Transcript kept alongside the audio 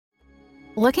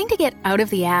Looking to get out of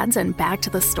the ads and back to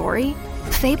the story?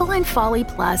 Fable and Folly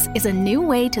Plus is a new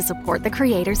way to support the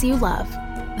creators you love.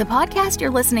 The podcast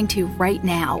you're listening to right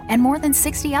now and more than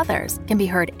 60 others can be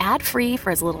heard ad-free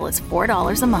for as little as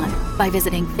 $4 a month by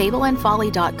visiting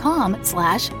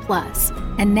fableandfolly.com/plus.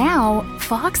 And now,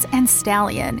 Fox and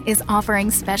Stallion is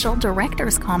offering special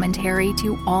director's commentary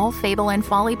to all Fable and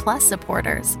Folly Plus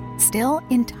supporters, still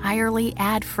entirely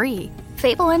ad-free.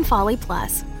 Fable and Folly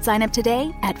Plus. Sign up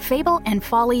today at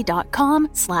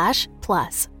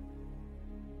fableandfolly.com/plus.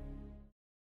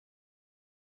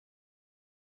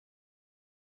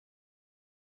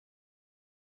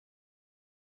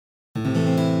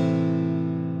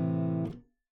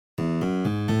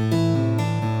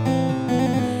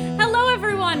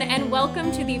 And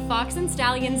welcome to the Fox and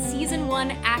Stallion Season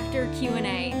 1 Actor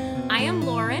Q&A. I am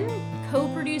Lauren,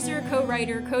 co-producer,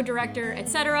 co-writer, co-director,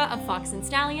 etc. of Fox and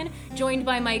Stallion, joined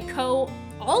by my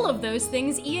all of those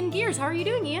things, Ian Gears. How are you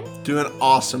doing, Ian? Doing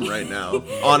awesome right now.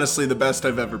 Honestly, the best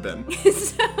I've ever been.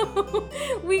 So,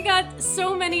 we got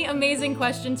so many amazing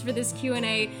questions for this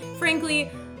Q&A.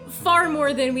 Frankly, far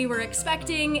more than we were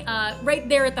expecting, right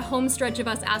there at the home stretch of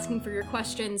us asking for your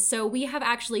questions. So we have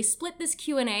actually split this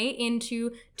Q&A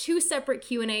into two separate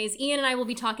Q&As. Ian and I will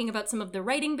be talking about some of the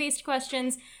writing-based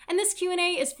questions, and this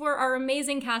Q&A is for our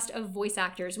amazing cast of voice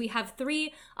actors. We have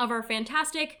 3 of our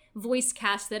fantastic voice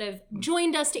cast that have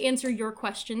joined us to answer your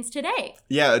questions today.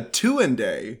 Yeah, a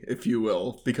two-and-day, if you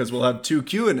will, because we'll have 2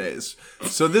 Q&As.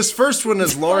 So this first one,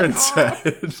 as Lauren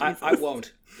said... I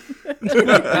won't.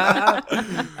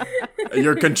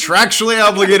 You're contractually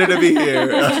obligated to be here.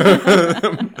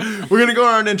 We're gonna go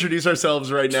around and introduce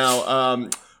ourselves right now.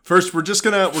 First, we're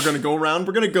gonna go around.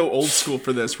 We're gonna go old school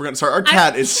for this. Sorry, our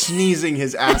cat is sneezing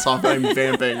his ass off. I'm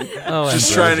vamping,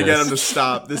 just trying to get him to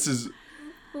stop. This is.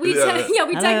 We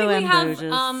technically have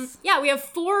we have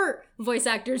 4 voice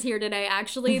actors here today.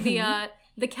 Actually,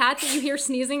 the cat that you hear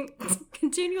sneezing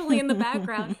continually in the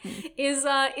background is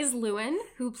Lewin,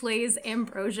 who plays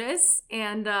Ambrosius,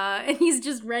 and he's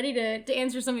just ready to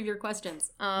answer some of your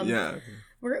questions.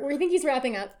 We think he's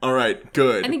wrapping up. All right,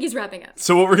 good. I think he's wrapping up.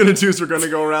 So what we're gonna do is we're gonna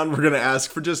go around. We're gonna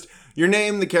ask for just your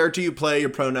name, the character you play, your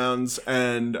pronouns,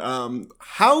 and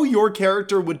how your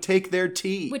character would take their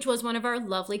tea. Which was one of our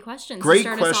lovely questions. Great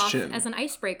to start question. us off as an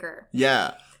icebreaker.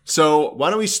 Yeah. So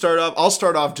why don't we start off? I'll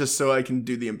start off just so I can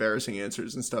do the embarrassing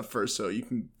answers and stuff first, so you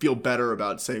can feel better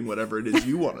about saying whatever it is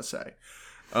you want to say.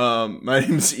 My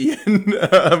name's Ian.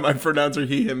 My pronouns are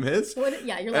he, him, his.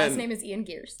 Your last name is Ian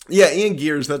Gears. Yeah, Ian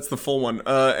Gears. That's the full one.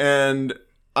 And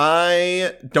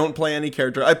I don't play any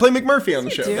character. I play McMurphy on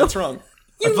the show. That's wrong.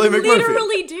 I play McMurphy.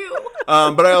 Literally do.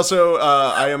 But I also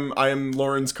I am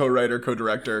Lauren's co-writer,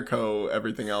 co-director,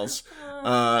 everything else.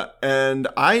 And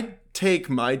I take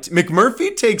my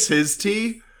McMurphy takes his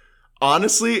tea.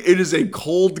 Honestly, it is a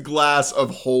cold glass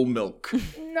of whole milk.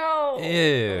 No.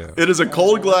 Ew. It is a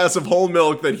cold glass of whole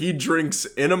milk that he drinks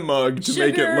in a mug to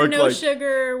make it look no like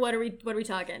sugar. What are we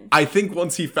talking? I think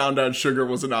once he found out sugar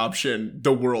was an option,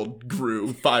 the world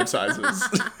grew 5 sizes.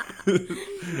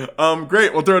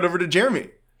 Great. We'll throw it over to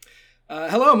Jeremy.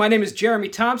 Hello, my name is Jeremy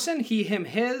Thompson. He, him,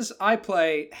 his. I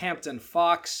play Hampton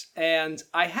Fox, and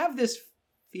I have this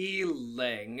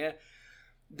feeling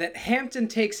that Hampton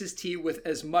takes his tea with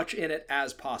as much in it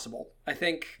as possible. I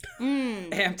think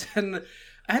Hampton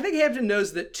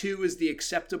knows that 2 is the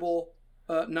acceptable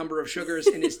number of sugars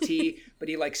in his tea, but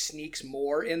he sneaks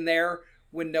more in there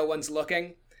when no one's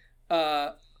looking.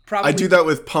 I do that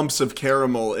with pumps of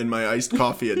caramel in my iced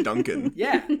coffee at Dunkin'.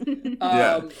 Yeah.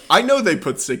 Yeah. I know they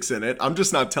put 6 in it. I'm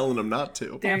just not telling them not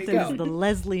to. Hampton is the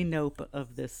Leslie Knope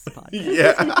of this podcast.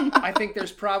 Yeah. I think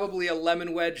there's probably a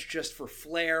lemon wedge just for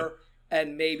flair,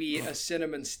 and maybe a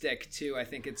cinnamon stick too. I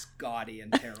think it's gaudy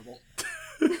and terrible.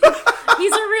 He's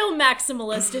a real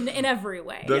maximalist in every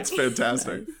way. That's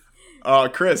fantastic.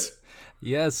 Chris.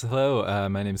 Yes, hello.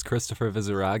 My name is Christopher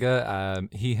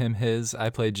Vizaraga. He, him, his. I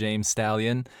play James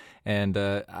Stallion, and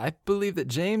I believe that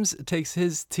James takes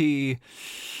his tea.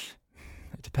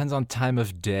 It depends on time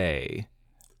of day.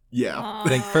 Yeah. I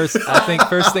think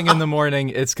first thing in the morning,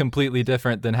 it's completely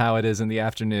different than how it is in the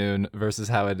afternoon versus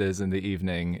how it is in the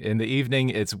evening. In the evening,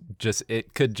 it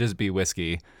could just be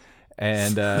whiskey,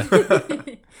 and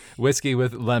whiskey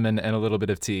with lemon and a little bit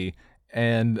of tea.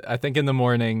 And I think in the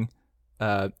morning,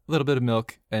 a little bit of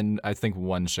milk, and I think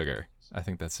 1 sugar. I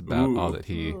think that's about all that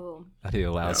he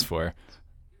allows for.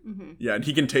 Mm-hmm. Yeah, and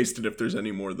he can taste it if there's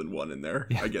any more than 1 in there.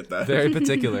 Yeah, I get that. Very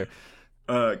particular.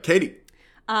 Katie.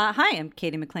 Hi, I'm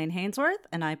Katie McLean Hainsworth,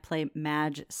 and I play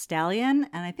Madge Stallion.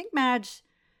 And I think Madge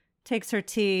takes her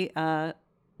tea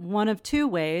one of two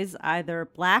ways, either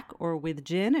black or with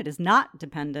gin. It is not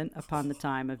dependent upon the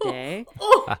time of day.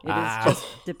 It is just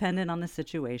dependent on the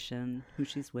situation, who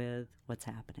she's with, what's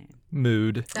happening.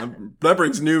 Mood. That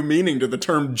brings new meaning to the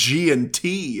term G and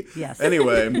T. Yes.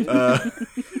 Anyway,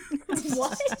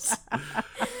 What?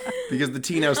 because the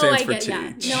T now stands for tea.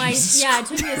 Yeah. No, it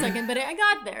took me a second, but I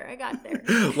got there.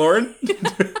 Lauren?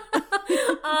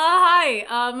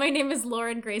 Hi, my name is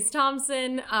Lauren Grace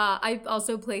Thompson. I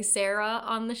also play Sarah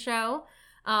on the show.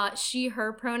 She,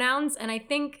 her pronouns, and I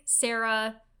think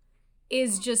Sarah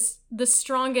is just the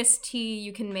strongest tea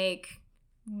you can make,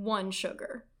 1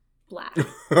 sugar, black.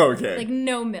 Okay. Like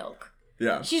no milk.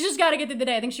 Yeah. She's just got to get through the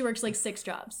day. I think she works like 6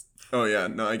 jobs. Oh, yeah.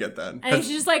 No, I get that. I think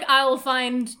she's just like, I will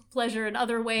find pleasure in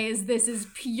other ways. This is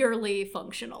purely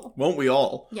functional. Won't we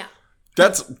all? Yeah.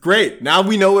 That's great. Now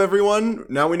we know everyone.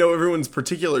 Now we know everyone's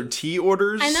particular tea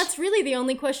orders. And that's really the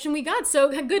only question we got. So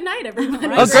good night, everybody.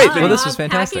 Oh, great. Well, this was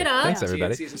fantastic. Pack it up. Thanks,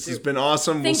 everybody. This has been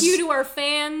awesome. Thank you to our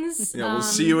fans. Yeah, we'll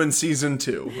see you in season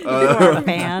 2. To our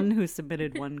fan who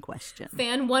submitted one question.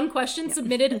 Fan, 1 question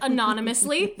submitted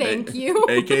anonymously. Thank you.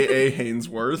 AKA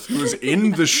Hainsworth, who's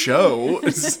in the show.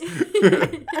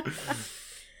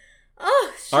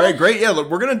 All right, great. Yeah, look,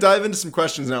 we're going to dive into some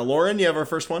questions now. Lauren, you have our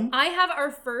first one? I have our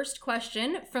first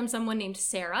question from someone named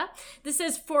Sarah. This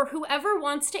says, for whoever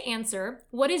wants to answer,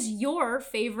 what is your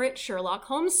favorite Sherlock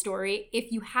Holmes story?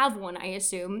 If you have one, I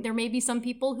assume. There may be some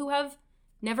people who have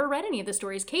never read any of the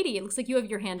stories. Katie, it looks like you have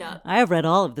your hand up. I have read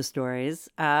all of the stories,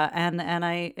 and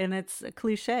it's a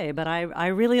cliche, but I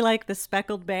really like the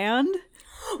Speckled Band.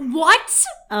 What?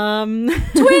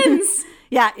 Twins!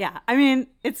 Yeah. I mean,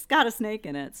 it's got a snake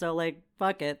in it, so like,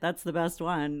 fuck it. That's the best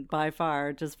one by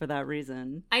far, just for that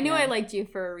reason. I knew I liked you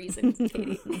for a reason,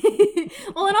 Katie.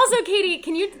 Well, and also, Katie,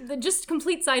 can you, just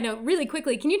complete side note, really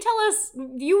quickly, can you tell us,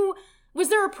 was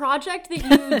there a project that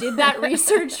you did that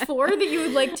research for that you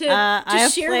would like to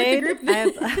just share with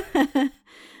the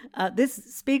group? This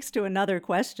speaks to another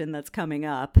question that's coming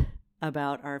up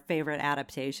about our favorite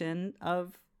adaptation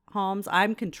of Holmes.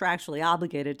 I'm contractually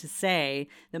obligated to say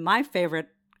that my favorite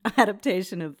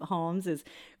adaptation of Holmes is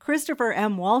Christopher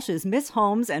M. Walsh's Miss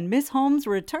Holmes and Miss Holmes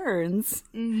Returns.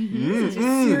 It's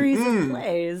a series of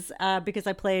plays because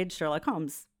I played Sherlock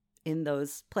Holmes in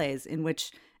those plays in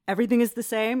which everything is the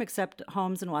same except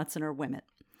Holmes and Watson are women.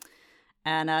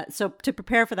 And so to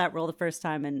prepare for that role for the first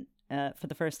time in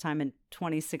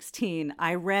 2016,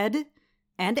 I read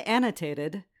and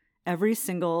annotated every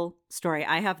single story.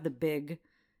 I have the big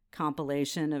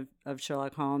compilation of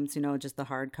Sherlock Holmes, just the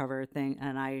hardcover thing.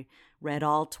 And I read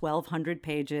all 1,200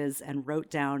 pages and wrote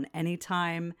down any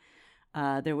time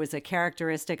there was a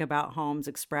characteristic about Holmes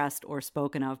expressed or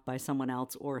spoken of by someone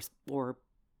else or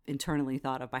internally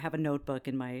thought of. I have a notebook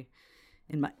in my.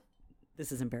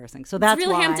 This is embarrassing. So that's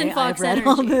real why Hampton Fox I've read energy.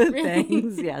 all the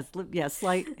things. Yes,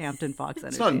 slight Hampton Fox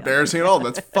energy. It's not embarrassing at all.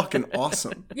 That's fucking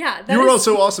awesome. Yeah. You were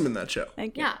also awesome in that show.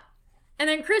 Thank you. Yeah. And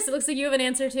then, Chris, it looks like you have an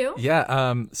answer, too.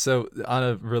 Yeah, so on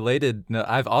a related note,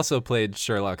 I've also played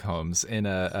Sherlock Holmes in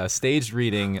a staged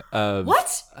reading of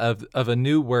What? of a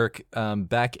new work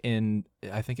back in,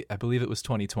 I believe it was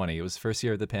 2020. It was the first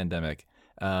year of the pandemic.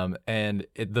 And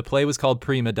the play was called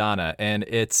Prima Donna, and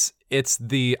it's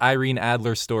the Irene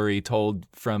Adler story told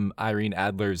from Irene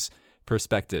Adler's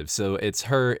perspective. So it's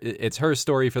her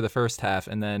story for the first half,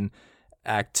 and then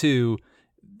Act 2,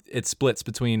 it splits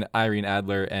between Irene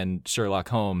Adler and Sherlock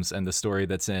Holmes, and the story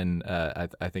that's in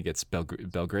I think it's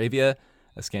Belgravia,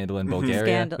 A Scandal in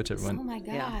Bulgaria, whichever one. Oh, my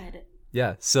God.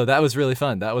 Yeah, so that was really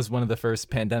fun. That was one of the first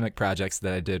pandemic projects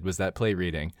that I did, was that play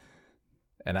reading,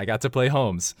 and I got to play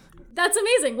Holmes. That's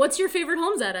amazing. What's your favorite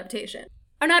Holmes adaptation?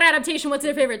 Or not adaptation, what's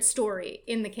your favorite story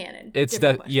in the canon? It's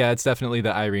definitely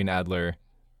the Irene Adler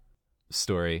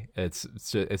story. It's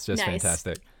just Nice.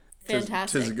 fantastic.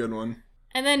 Fantastic. Tis a good one.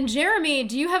 And then, Jeremy,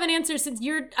 do you have an answer, since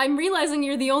I'm realizing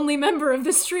you're the only member of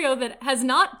this trio that has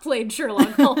not played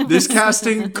Sherlock Holmes. This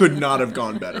casting could not have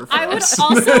gone better for I would us.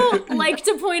 also like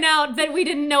to point out that we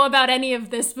didn't know about any of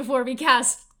this before we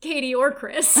cast Katie or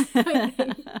Chris.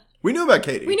 We knew about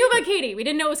Katie. We knew about Katie. We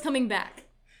didn't know it was coming back.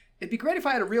 It'd be great if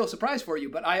I had a real surprise for you,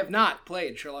 but I have not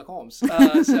played Sherlock Holmes.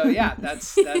 So yeah,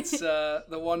 that's the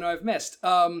one I've missed.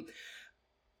 When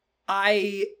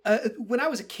I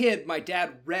was a kid, my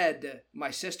dad read my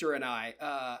sister and I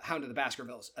Hound of the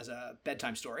Baskervilles as a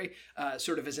bedtime story,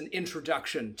 sort of as an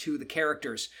introduction to the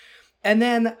characters. And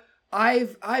then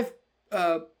I've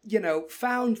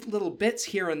found little bits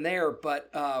here and there, but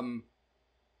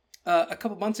a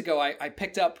couple months ago, I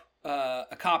picked up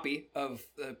a copy of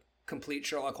the complete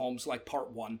Sherlock Holmes, like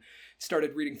part 1,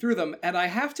 started reading through them, and I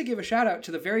have to give a shout out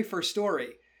to the very first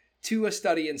story, To a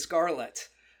Study in Scarlet.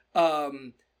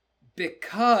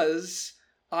 because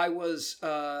I was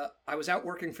out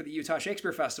working for the Utah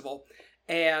Shakespeare Festival,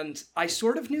 and I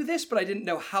sort of knew this, but I didn't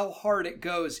know how hard it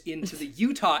goes into the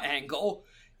Utah angle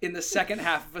in the second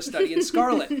half of A Study in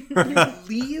Scarlet. You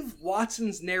leave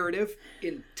Watson's narrative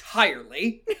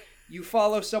entirely. You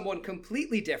follow someone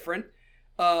completely different,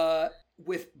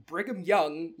 with Brigham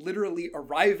Young literally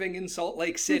arriving in Salt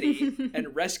Lake City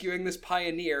and rescuing this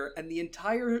pioneer, and the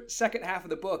entire second half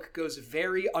of the book goes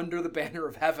very under the banner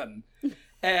of heaven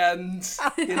and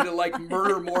into like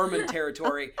murder Mormon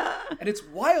territory. And it's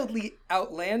wildly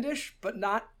outlandish, but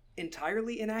not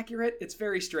entirely inaccurate. It's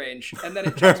very strange. And then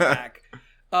it jumps back.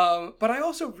 But I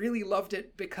also really loved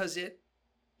it because it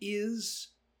is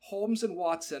Holmes and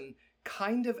Watson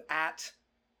kind of at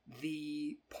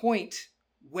the point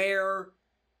where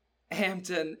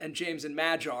Hampton and James and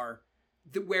Madge are,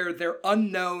 where they're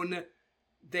unknown,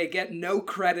 they get no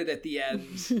credit at the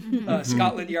end.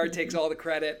 Scotland Yard takes all the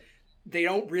credit. They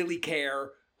don't really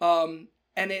care. And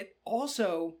it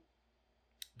also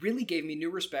really gave me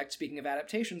new respect, speaking of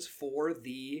adaptations, for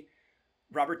the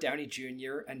Robert Downey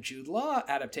Jr. and Jude Law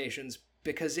adaptations,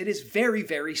 because it is very,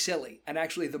 very silly. And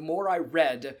actually, the more I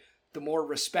read, the more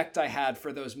respect I had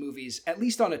for those movies, at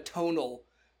least on a tonal,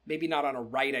 maybe not on a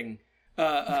writing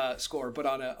score, but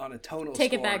on a tonal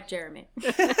Take score. it back, Jeremy.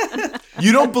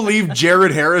 You don't believe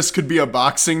Jared Harris could be a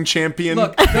boxing champion?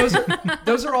 Look,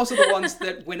 those are also the ones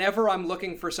that whenever I'm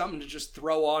looking for something to just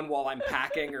throw on while I'm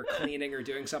packing or cleaning or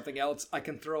doing something else, I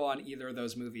can throw on either of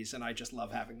those movies, and I just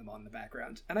love having them on in the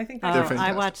background. And I think They're fantastic.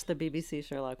 I watch the BBC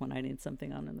Sherlock when I need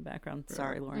something on in the background.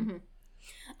 Sorry, Lauren. Mm-hmm.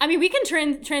 I mean, we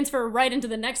can transfer right into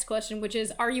the next question, which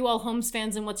is, are you all Holmes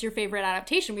fans, and what's your favorite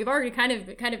adaptation? We've already kind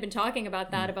of been talking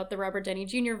about that, about the Robert Downey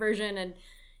Jr. version, and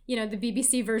you know, the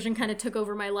BBC version kind of took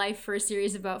over my life for a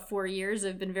series of about 4 years.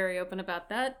 I've been very open about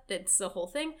that. It's the whole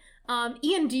thing.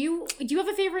 Ian, do you have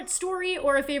a favorite story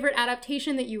or a favorite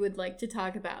adaptation that you would like to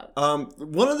talk about?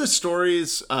 One of the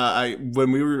stories,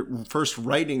 when we were first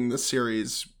writing the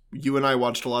series, you and I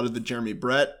watched a lot of the Jeremy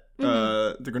Brett,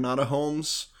 the Granada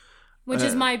Holmes. Which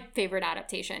is my favorite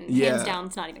adaptation. Yeah. Hands down,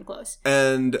 it's not even close.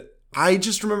 And I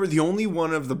just remember the only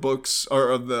one of the books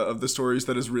or of the stories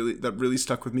that really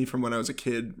stuck with me from when I was a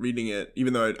kid reading it,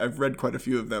 even though I've read quite a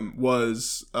few of them,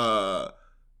 was The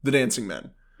Dancing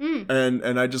Men.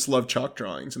 And I just love chalk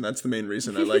drawings, and that's the main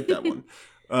reason I like that one.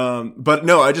 But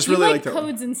no, I just really like that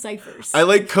codes one. and ciphers. I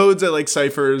like codes. I like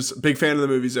ciphers. Big fan of the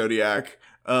movie Zodiac.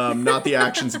 Not the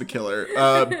actions of the killer.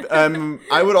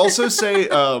 I would also say,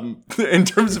 in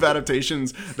terms of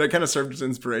adaptations that kind of served as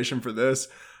inspiration for this,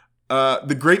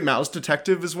 The Great Mouse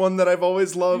Detective is one that I've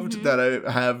always loved, that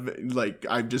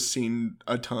I've just seen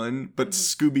a ton, but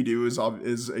Scooby-Doo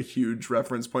is a huge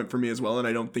reference point for me as well, and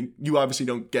I don't think, you obviously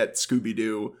don't get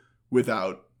Scooby-Doo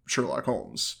without Sherlock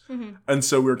Holmes. And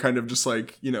so we're kind of just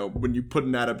like, you know, when you put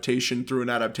an adaptation through an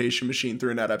adaptation machine,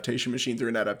 through an adaptation machine, through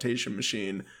an adaptation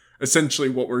machine, essentially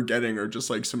what we're getting are just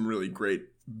like some really great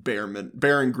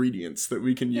bare ingredients that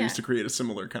we can use to create a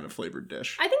similar kind of flavored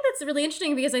dish. I think that's really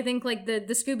interesting because I think like the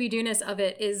Scooby-Doo-ness of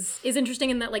it is interesting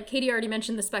in that, like, Katie already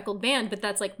mentioned the Speckled Band, but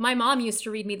that's like, my mom used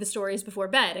to read me the stories before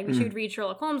bed. I mean, she would read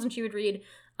Sherlock Holmes and she would read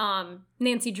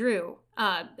Nancy Drew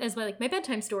as my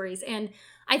bedtime stories. And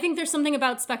I think there's something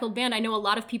about Speckled Band. I know a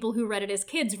lot of people who read it as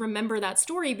kids remember that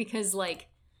story because like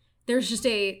there's just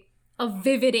a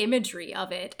vivid imagery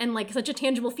of it and like such a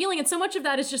tangible feeling. And so much of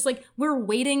that is just like, we're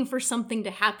waiting for something to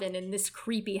happen in this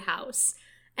creepy house.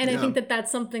 And I think that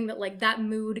that's something that like that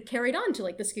mood carried on to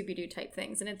like the Scooby-Doo type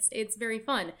things. And it's very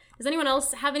fun. Does anyone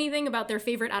else have anything about their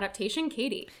favorite adaptation?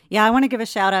 Katie? Yeah, I want to give a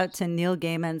shout out to Neil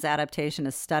Gaiman's adaptation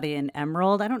of Study in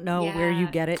Emerald. I don't know where you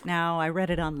get it now. I read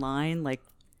it online like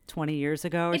 20 years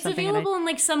ago or something. It's available in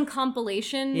like some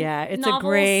compilation it's novels.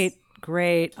 A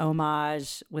great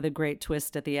homage with a great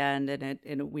twist at the end, and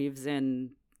it weaves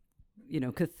in, you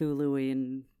know,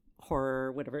 Cthulhuian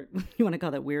horror, whatever you want to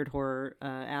call that, weird horror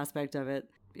aspect of it.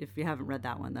 If you haven't read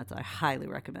that one, I highly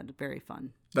recommend it. Very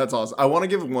fun. That's awesome. I want to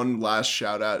give one last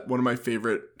shout out. One of my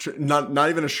favorite, not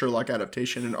even a Sherlock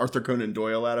adaptation, an Arthur Conan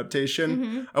Doyle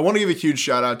adaptation. I want to give a huge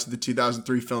shout out to the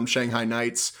 2003 film Shanghai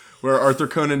Nights, where Arthur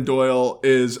Conan Doyle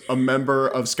is a member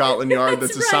of Scotland Yard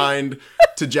that's assigned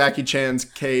to Jackie Chan's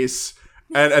case.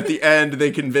 And at the end, they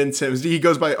convince him. He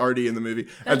goes by Artie in the movie.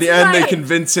 At the end, they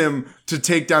convince him to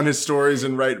take down his stories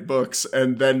and write books.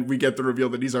 And then we get the reveal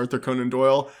that he's Arthur Conan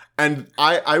Doyle. And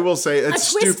I will say it's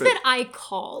stupid. A twist that I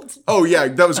called. Oh yeah,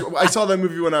 I saw that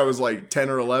movie when I was like 10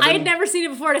 or 11. I had never seen it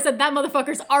before, and I said, that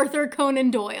motherfucker's Arthur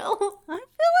Conan Doyle. I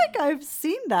feel like I've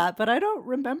seen that, but I don't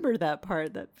remember that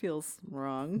part. That feels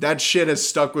wrong. That shit has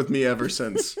stuck with me ever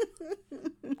since.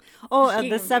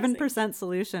 the 7%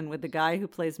 Solution with the guy who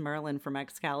plays Merlin from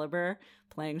Excalibur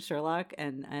playing Sherlock,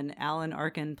 and Alan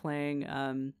Arkin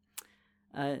playing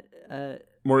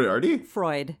Moriarty?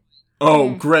 Freud.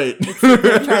 Oh, great.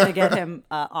 They're trying to get him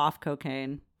off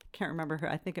cocaine. Can't remember who.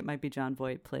 I think it might be John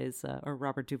Voight plays, or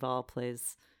Robert Duvall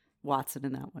plays Watson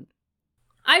in that one.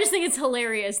 I just think it's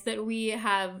hilarious that we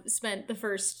have spent the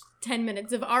first 10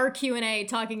 minutes of our Q&A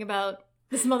talking about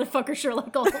this motherfucker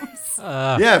Sherlock Holmes.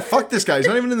 Yeah, fuck this guy. He's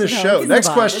not even in the show. Next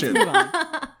question.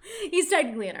 He's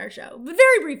technically in our show, but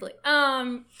very briefly.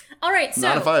 All right, so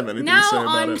Not if I have anything to now say about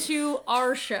on it. to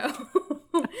our show.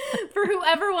 For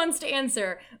whoever wants to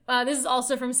answer, this is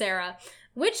also from Sarah.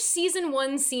 Which season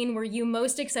 1 scene were you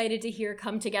most excited to hear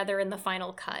come together in the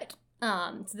final cut?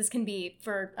 So this can be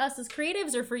for us as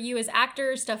creatives or for you as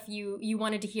actors, stuff you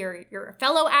wanted to hear your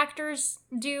fellow actors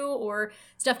do, or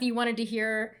stuff that you wanted to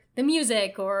hear the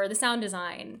music or the sound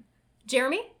design.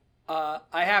 Jeremy?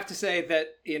 I have to say that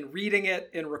in reading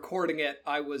it and recording it,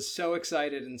 I was so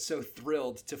excited and so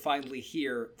thrilled to finally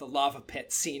hear the lava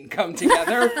pit scene come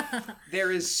together.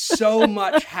 There is so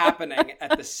much happening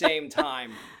at the same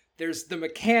time. There's the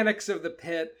mechanics of the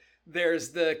pit.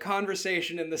 There's the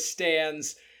conversation in the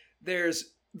stands.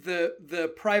 There's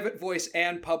the private voice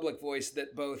and public voice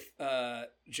that both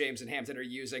James and Hampton are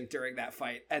using during that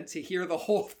fight. And to hear the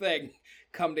whole thing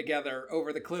come together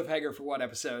over the cliffhanger for one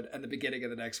episode and the beginning of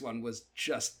the next one was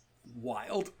just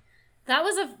wild. That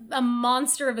was a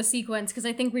monster of a sequence, because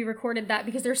I think we recorded that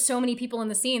because there's so many people in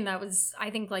the scene. That was,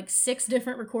 I think, like 6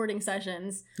 different recording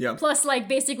sessions. Yeah. Plus, like,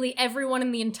 basically everyone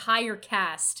in the entire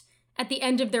cast at the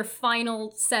end of their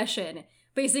final session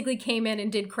basically came in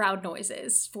and did crowd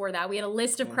noises for that. We had a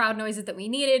list of crowd noises that we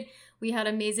needed. We had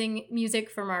amazing music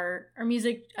from our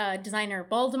music designer,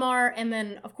 Baldemar, and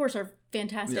then, of course, our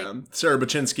fantastic... Yeah, Sarah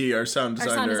Baczynski, our sound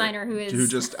designer, who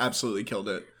just absolutely killed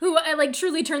it. Who, like,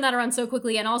 truly turned that around so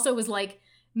quickly, and also was, like,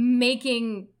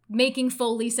 making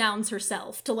Foley sounds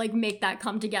herself to, like, make that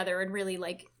come together and really,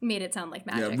 like, made it sound like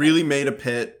magic. Yeah, really made a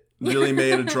pit, really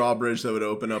made a drawbridge that would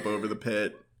open up over the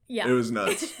pit. Yeah. It was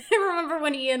nuts. I remember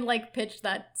when Ian, like, pitched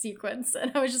that sequence,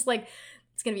 and I was just like,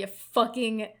 it's gonna be a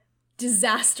fucking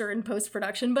disaster in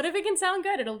post-production, but if it can sound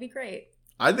good, it'll be great.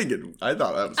 I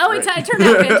thought that was great. It turned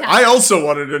out fantastic. I also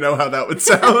wanted to know how that would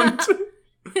sound.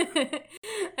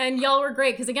 And y'all were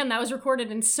great, because again, that was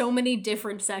recorded in so many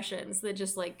different sessions that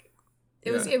just, like,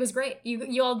 it was great.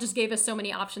 You all just gave us so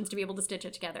many options to be able to stitch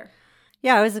it together.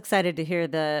 Yeah, I was excited to hear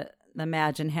the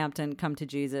Madge and Hampton come to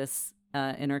Jesus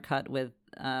intercut with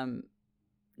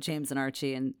James and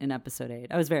Archie in episode 8.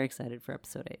 I was very excited for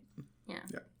episode 8.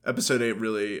 Yeah. Episode 8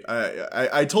 really,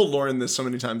 I told Lauren this so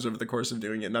many times over the course of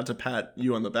doing it, not to pat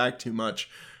you on the back too much,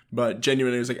 but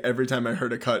genuinely it was like every time I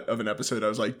heard a cut of an episode, I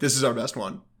was like, this is our best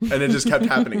one. And it just kept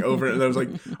happening over and I was like,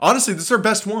 honestly, this is our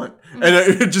best one. And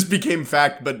it just became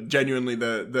fact, but genuinely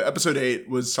the episode 8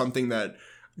 was something that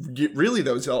really,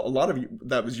 that was a lot of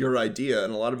that was your idea,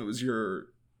 and a lot of it was your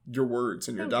words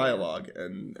and your dialogue,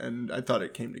 and I thought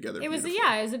it came together. It was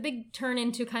a big turn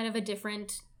into kind of a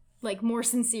different, like, more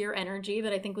sincere energy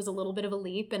that I think was a little bit of a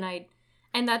leap,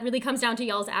 and that really comes down to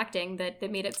y'all's acting that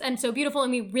made it and so beautiful.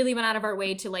 And we really went out of our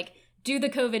way to, like, do the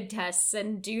COVID tests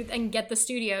and get the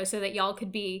studio so that y'all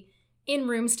could be in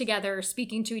rooms together,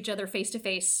 speaking to each other face to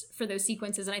face for those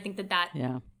sequences. And I think that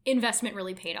investment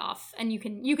really paid off. And you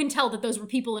can tell that those were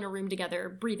people in a room together,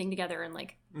 breathing together, and,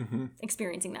 like,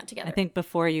 experiencing that together. I think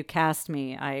before you cast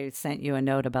me, I sent you a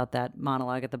note about that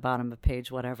monologue at the bottom of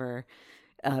page whatever,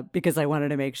 because I wanted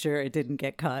to make sure it didn't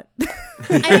get cut.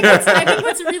 I think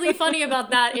what's really funny about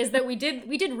that is that we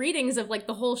did readings of, like,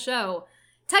 the whole show,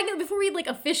 technically before we, like,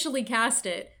 officially cast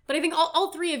it. But I think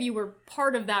all 3 of you were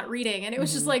part of that reading, and it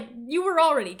was just like, you were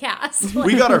already cast. Like,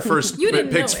 we got our first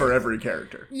picks for for every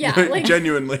character. Yeah, like,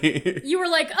 genuinely. You were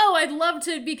like, oh, I'd love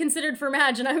to be considered for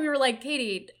Madge, and we were like,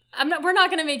 Katie, we're not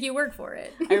going to make you work for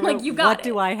it. Like, you got what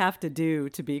do I have to do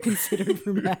to be considered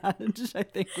for Madge? I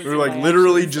think we were like,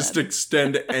 literally just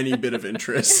extend any bit of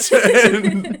interest.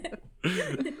 And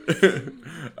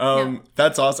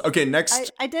that's awesome. Okay,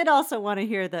 next. I did also want to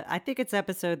hear I think it's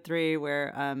episode 3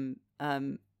 where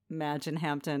Madge and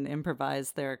Hampton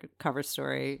improvise their cover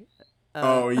story.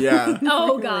 Oh yeah.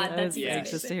 Oh god, that's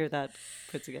just to hear that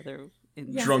put together.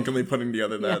 Drunkenly putting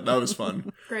together that was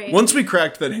fun. Great. Once we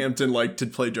cracked that Hampton liked to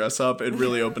play dress up, it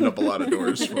really opened up a lot of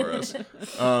doors for us.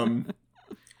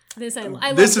 This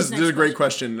is a great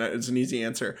question. It's an easy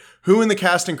answer. Who in the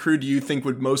cast and crew do you think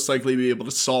would most likely be able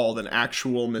to solve an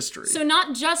actual mystery? So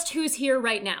not just who's here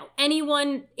right now.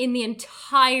 Anyone in the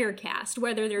entire cast,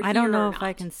 whether they're here or not. I don't know if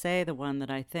I can say the one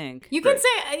that I think. You can say,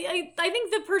 I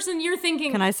think the person you're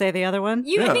thinking. Can I say the other one?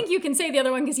 I think you can say the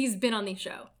other one because he's been on the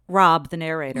show. Rob, the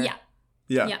narrator. Yeah.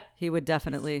 Yeah. Yeah. He would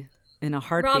definitely, in a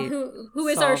heartbeat. Rob, who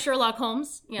is our solve- Sherlock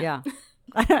Holmes. Yeah.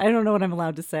 I don't know what I'm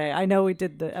allowed to say. I know we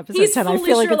did the episode He's 10. I fully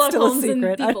feel like Sherlock it's still Holmes a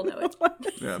secret. and people know it.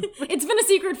 Yeah. It's been a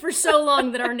secret for so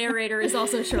long that our narrator is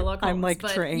also Sherlock Holmes. I'm, like,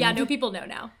 but trained. Yeah, no, people know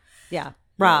now. Yeah.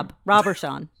 Rob or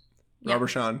Sean. Robert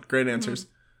Sean, great answers.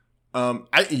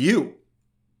 Mm-hmm. You.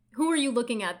 Who are you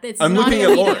looking at? It's I'm not looking a at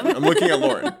medium. Lauren. I'm looking at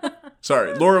Lauren.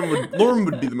 Sorry, Lauren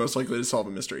would be the most likely to solve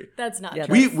a mystery. That's not Yeah,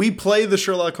 true. We play the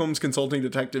Sherlock Holmes Consulting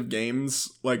Detective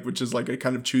games, which is like a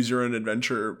kind of choose your own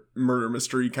adventure murder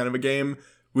mystery kind of a game.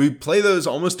 We play those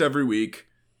almost every week.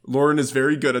 Lauren is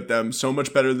very good at them, so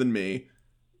much better than me.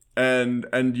 And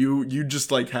you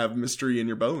just like have mystery in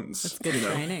your bones. That's good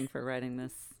training for writing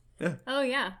this. Oh,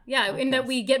 yeah. Yeah, in that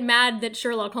we get mad that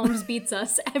Sherlock Holmes beats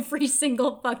us every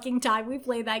single fucking time we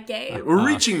play that game. We're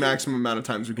reaching maximum amount of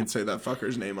times we can say that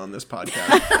fucker's name on this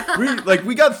podcast.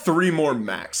 we got 3 more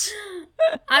max.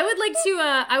 I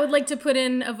would like to put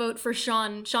in a vote for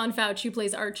Sean Fouch, who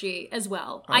plays Archie, as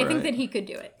well. I think that he could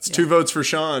do it. It's 2 votes for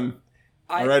Sean.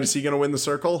 All right, is he going to win the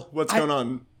circle? What's going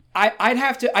on? I'd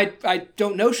have to. I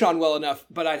don't know Sean well enough,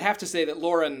 but I'd have to say that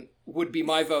Lauren would be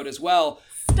my vote as well.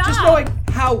 Stop! Just knowing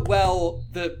how well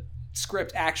the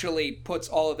script actually puts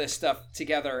all of this stuff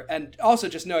together, and also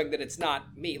just knowing that it's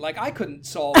not me. Like, I couldn't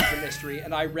solve the mystery,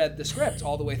 and I read the script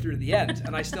all the way through to the end,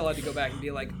 and I still had to go back and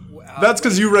be like, That's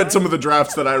because you read some of the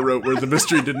drafts that I wrote where the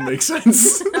mystery didn't make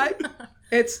sense.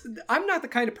 I'm not the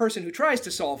kind of person who tries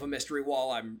to solve a mystery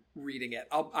while I'm reading it.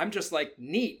 I'm just like,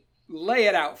 neat. Lay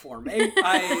it out for me.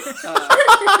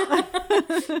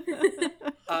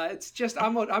 It's just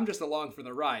I'm just along for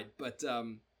the ride, but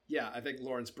yeah, I think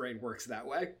Lauren's brain works that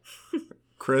way.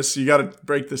 Chris, you got to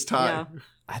break this tie. Yeah.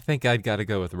 I think I'd got to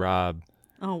go with Rob.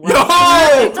 Oh, wow.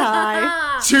 No!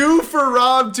 Tie. 2 for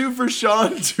Rob, 2 for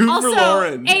Sean, 2 Also, for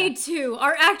Lauren. A2,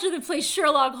 our actor that plays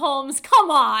Sherlock Holmes.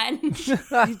 Come on.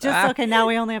 Okay, now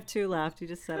we only have 2 left. You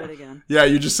just said it again. Yeah,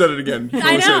 you just said it again. I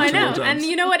Only said know, it I 2 more know. times. And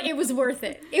you know what? It was worth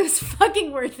it. It was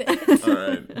fucking worth it. All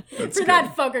right, that's For good.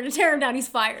 that fucker to tear him down, he's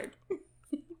fired.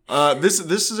 This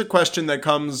is a question that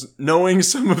comes knowing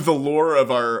some of the lore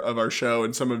of our show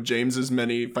and some of James's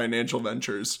many financial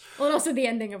ventures Well, and also the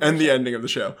ending of and our the show. ending of the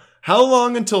show. How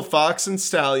long until Fox and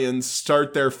Stallions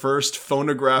start their first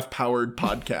phonograph-powered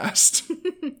podcast?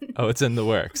 Oh, it's in the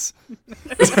works.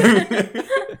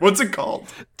 What's it called?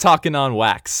 Talking on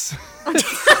wax.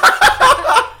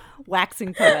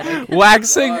 Waxing poetic.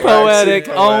 Waxing poetic.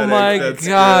 Waxing Oh my That's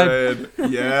god. good.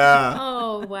 Yeah.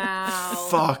 Oh, wow.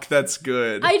 Fuck, that's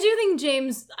good. I do think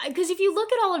James, because if you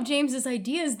look at all of James's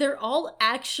ideas, they're all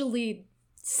actually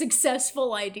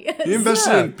successful ideas. He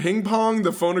invested Yeah. in ping pong,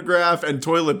 the phonograph, and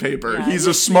toilet paper. Yeah, He's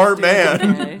a smart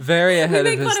man. Okay. Very We ahead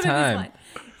make of fun his of him, it's time. fine.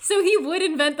 So he would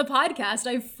invent the podcast,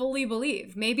 I fully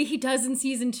believe. Maybe he does in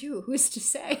season 2. Who's to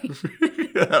say?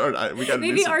 I don't know. We gotta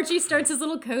Maybe do some Archie starts his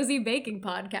little cozy baking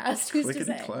podcast. Who's to say?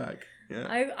 clickety-clack.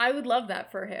 Yeah. I would love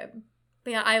that for him.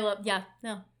 But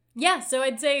yeah, so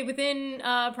I'd say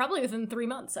probably within 3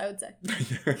 months, I would say.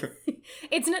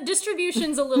 It's not,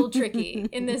 distribution's a little tricky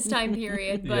in this time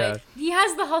period, but Yeah. he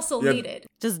has the hustle Yeah. needed.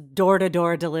 Just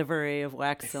door-to-door delivery of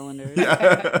wax cylinders.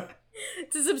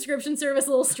 It's a subscription service, a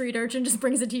little street urchin just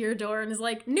brings it to your door and is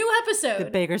like, new The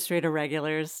episode. Baker Street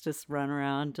irregulars just run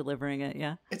around delivering it,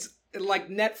 yeah. It's like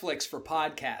Netflix for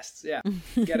podcasts. Yeah,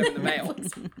 get them in the mail.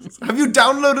 Have you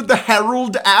downloaded the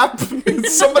Herald app?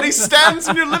 Somebody stands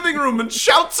in your living room and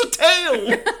shouts a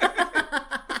tale.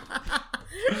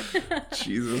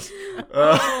 Jesus.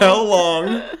 How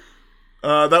long?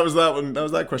 That was that one. That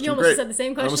was that question. You almost Great. said the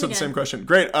same I almost said question the same again. question.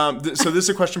 Great. So this is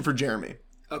a question for Jeremy.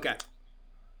 Okay.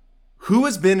 Who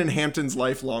has been in Hampton's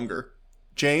life longer,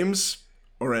 James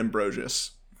or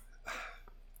Ambrosius?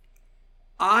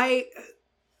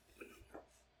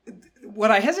 What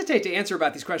I hesitate to answer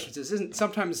about these questions isn't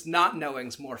sometimes not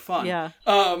knowing's more fun. Yeah.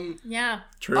 Yeah.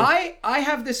 True. I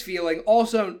have this feeling,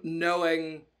 also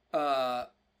knowing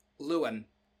Lewin,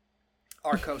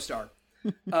 our co-star,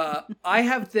 I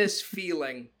have this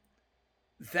feeling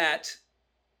that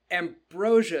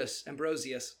Ambrosius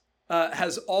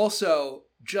has also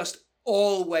just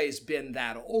always been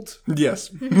that old.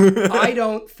 Yes. I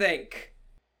don't think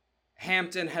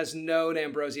Hampton has known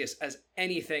Ambrosius as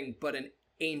anything but an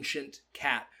ancient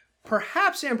cat.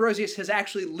 Perhaps Ambrosius has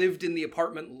actually lived in the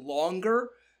apartment longer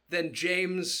than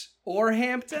James or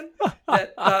Hampton.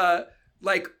 That,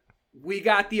 we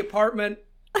got the apartment,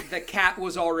 the cat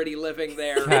was already living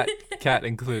there. Cat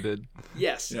included.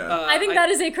 Yes. Yeah. I think that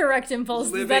is a correct impulse.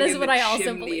 living That is in what the I also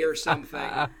chimney believe. or something.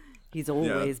 He's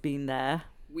always been there.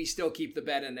 we still keep the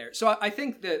bed in there. So I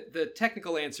think that the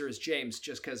technical answer is James,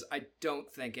 just because I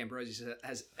don't think Ambrosius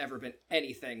has ever been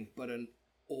anything but an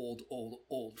old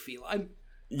feline.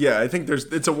 Yeah, I think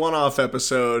it's a one-off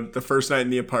episode. The first night in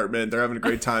the apartment, they're having a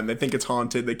great time. They think it's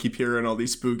haunted. They keep hearing all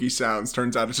these spooky sounds.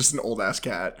 Turns out it's just an old-ass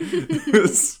cat.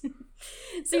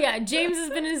 So yeah, James has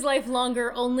been in his life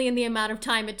longer only in the amount of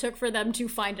time it took for them to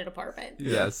find an apartment.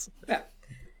 Yes. Yeah.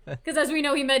 Because as we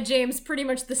know, he met James pretty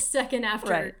much the second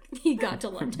after he got to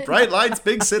London. Bright lights,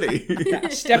 big city. Yeah,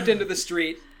 stepped into the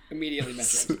street, immediately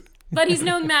met James. But he's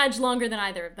known Madge longer than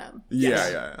either of them.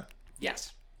 Yeah.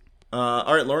 Yes.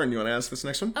 All right, Lauren, you want to ask this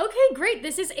next one? Okay, great.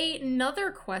 This is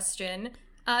another question.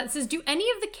 It says, do any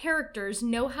of the characters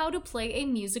know how to play a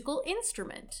musical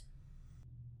instrument?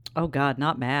 Oh God,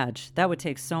 not Madge. That would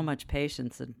take so much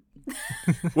patience. And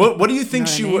What do you think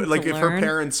Know what she I mean? would like To if her learn?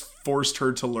 parents forced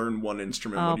her to learn one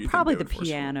instrument? What do you probably think the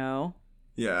piano.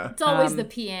 Yeah. It's always the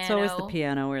piano. It's always the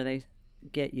piano where they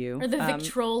get you. Or the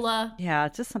Victrola. Yeah,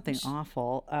 it's just something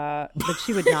awful. But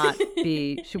she would not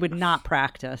be. She would not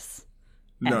practice.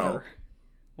 No. Ever.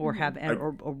 Or have or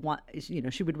want.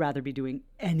 She would rather be doing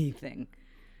anything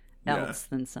else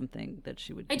than something that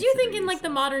she would. I do think in like the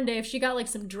modern day, if she got like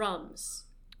some drums.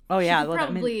 Oh yeah, could well,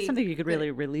 probably- something you could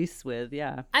really release with.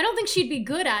 Yeah, I don't think she'd be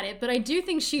good at it, but I do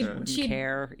think she'd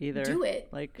care either. do it.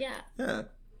 Like Yeah. Yeah.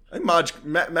 I think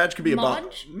Madge could be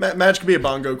Madge? Madge could be a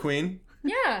bongo queen.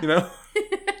 Yeah. You know?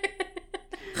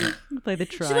 play the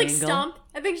She triangle. like stomp.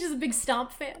 I think she's a big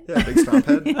stomp fan. Yeah, big stomp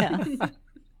head. Yeah.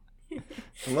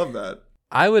 I love that.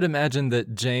 I would imagine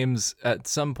that James at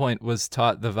some point was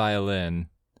taught the violin,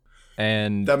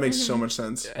 and That makes so much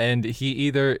sense. and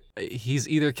he's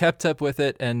either kept up with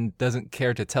it and doesn't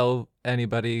care to tell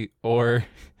anybody, or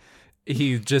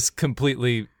he just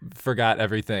completely forgot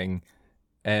everything,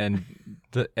 and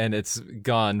it's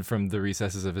gone from the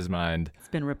recesses of his mind It's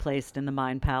been replaced in the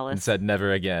Mind and Palace. said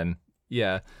never again.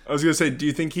 Yeah. I was gonna say, do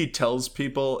you think he tells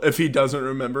people if he doesn't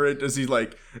remember it? Does he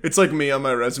like? It's like me on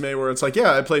my resume where it's like,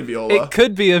 yeah, I play viola. It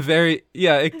could be a very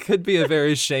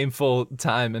shameful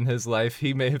time in his life.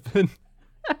 He may have been.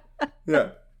 Yeah.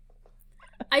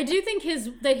 I do think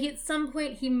that at some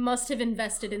point he must have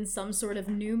invested in some sort of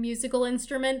new musical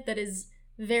instrument that is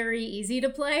very easy to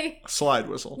play. Slide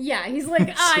whistle. Yeah, he's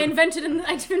like, I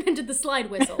invented the slide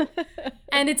whistle.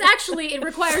 And it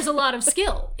requires a lot of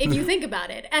skill if you think about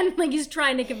it. And like he's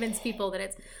trying to convince people that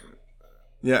it's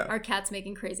Yeah. our cat's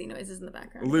making crazy noises in the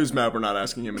background. Lose Matt, we're not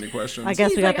asking him any questions. I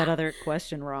guess He's we got like, that other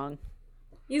question wrong.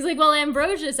 He's like, well,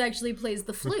 Ambrosius actually plays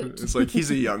the flute. It's like he's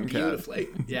a young cat. Beautifully.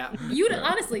 Yeah.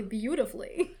 Honestly,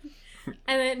 beautifully.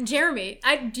 And then Jeremy,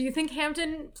 do you think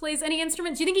Hampton plays any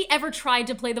instruments? Do you think he ever tried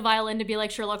to play the violin to be like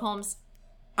Sherlock Holmes?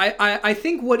 I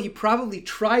think what he probably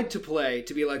tried to play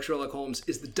to be like Sherlock Holmes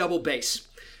is the double bass.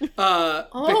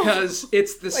 Because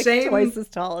it's the Like same. twice as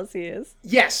tall as he is.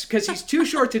 Yes, because he's too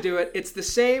short to do it. It's the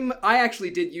same. I actually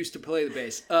did used to play the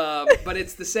bass, but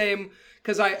it's the same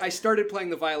because I started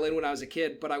playing the violin when I was a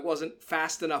kid, but I wasn't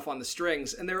fast enough on the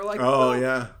strings, and they were like, Oh well,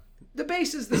 yeah. the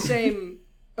bass is the same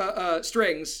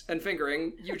strings and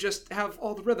fingering. You just have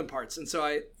all the rhythm parts, and so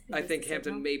I think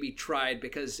Hampton maybe tried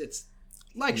because it's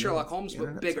like Sherlock Holmes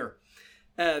but bigger,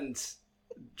 and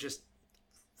just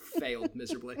failed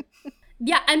miserably.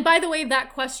 Yeah, and by the way,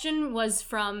 that question was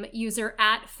from user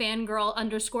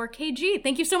 @fangirl_KG.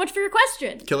 Thank you so much for your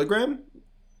question. Kilogram?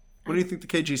 What do you think the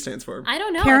KG stands for? I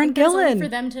don't know. Karen I think that's only Gillan. for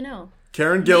them to know.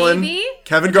 Karen Gillan, Maybe?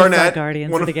 Kevin Garnett.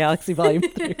 Guardians one of the Galaxy Volume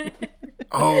 3.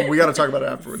 Oh, we got to talk about it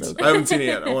afterwards. I haven't seen it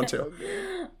yet. I want to.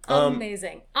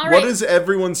 Amazing. All right, What is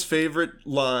everyone's favorite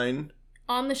line?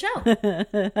 on the show.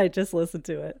 I just listened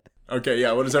to it. Okay,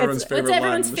 yeah. What is everyone's favorite What's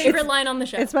everyone's line? favorite line on the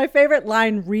show? It's my favorite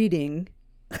line reading,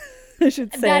 I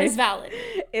should say. That is valid.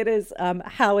 It is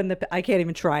how in the I can't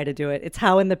even try to do it. It's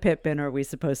how in the pit bin are we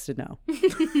supposed to know?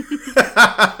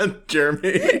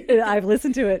 Jeremy. I've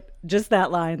listened to it just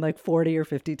that line like 40 or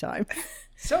 50 times.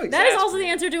 So That is also the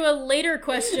answer to a later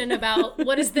question about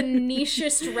what is the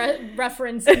nichest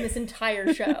reference in this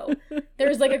entire show.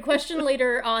 There's like a question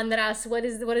later on that asks what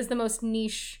is the most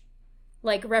niche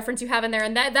like reference you have in there,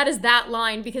 and that is that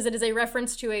line because it is a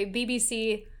reference to a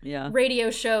BBC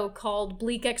radio show called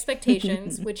Bleak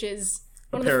Expectations, which is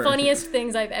one of the funniest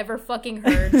things I've ever fucking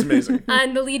heard. It's amazing.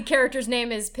 And the lead character's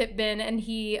name is Pip Bin, and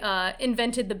he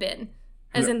invented the bin,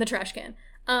 as in the trash can.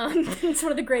 It's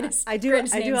one of the greatest. I do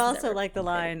greatest names also ever. like the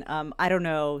line, I don't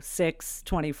know,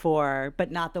 6:24, but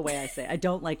not the way I say it. I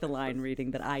don't like the line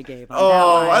reading that I gave. On that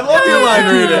Oh, line. I love your line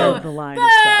I reading. love the line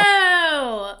itself.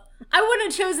 Oh, I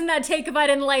wouldn't have chosen that take if I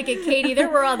didn't like it, Katie. There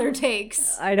were other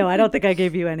takes. I know. I don't think I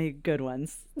gave you any good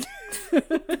ones.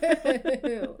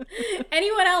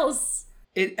 Anyone else?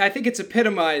 I think it's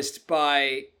epitomized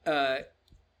by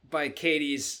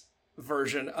Katie's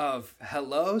version of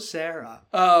 "Hello, Sarah."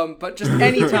 But just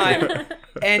anytime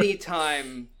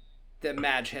that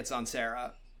Madge hits on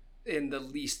Sarah in the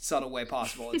least subtle way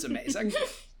possible, it's amazing.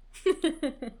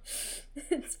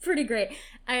 It's pretty great.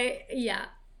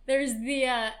 There's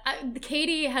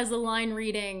Katie has a line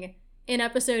reading in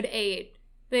episode 8.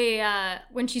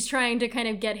 When she's trying to kind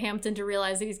of get Hampton to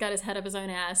realize that he's got his head up his own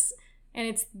ass, and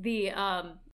it's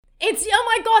oh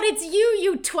my god, it's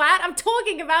you twat! I'm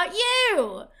talking about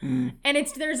you. And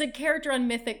there's a character on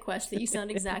Mythic Quest that you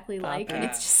sound exactly like, and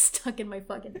it's just stuck in my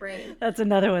fucking brain. That's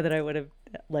another one that I would have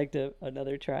liked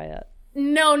another try at.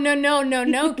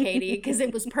 No, Katie, because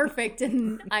it was perfect.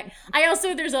 And I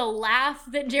also, there's a laugh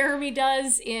that Jeremy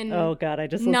does in Oh god, I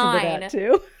just listened 9. to that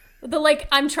too. The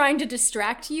I'm trying to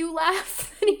distract you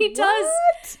laugh that he does.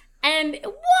 What? And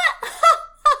what?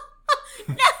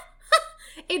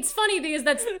 It's funny because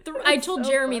I told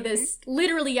so Jeremy funny. this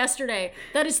literally yesterday.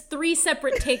 That is 3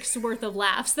 separate takes worth of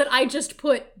laughs that I just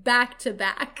put back to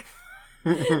back.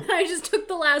 I just took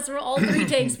the laughs from all 3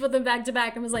 takes, put them back to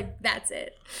back, and was like, that's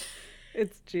it.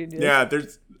 It's genius. Yeah,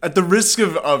 there's at the risk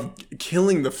of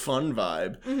killing the fun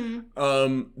vibe.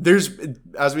 There's,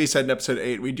 as we said in episode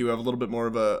 8, we do have a little bit more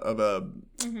of a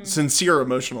sincere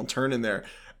emotional turn in there,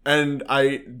 and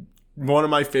one of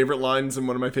my favorite lines and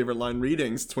one of my favorite line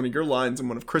readings, it's one of your lines and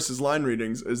one of Chris's line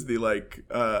readings, is the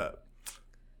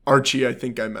Archie, I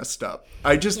think I messed up.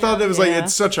 I just thought it was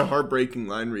it's such a heartbreaking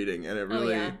line reading, and it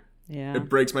really it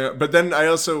breaks my heart. But then I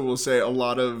also will say a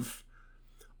lot of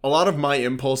my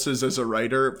impulses as a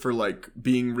writer for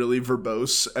being really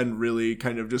verbose and really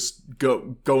kind of just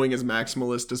going as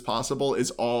maximalist as possible is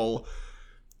all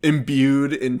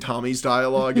imbued in Tommy's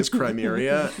dialogue as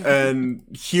Crimea, and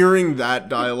hearing that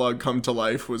dialogue come to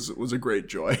life was a great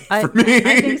joy for me.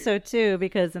 I think so too,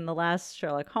 because in the last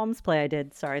Sherlock Holmes play I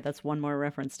did, sorry, that's one more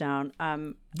reference down.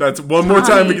 That's one more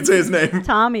time we can say his name.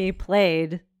 Tommy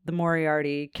played the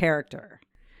Moriarty character.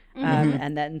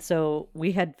 And then so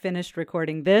we had finished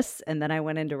recording this, and then I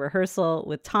went into rehearsal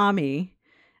with Tommy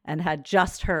and had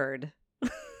just heard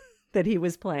that he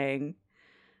was playing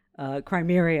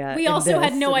Crimea. We also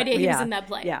had no idea he was in that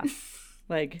play. Yeah.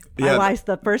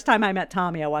 The first time I met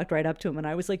Tommy, I walked right up to him and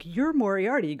I was like, "You're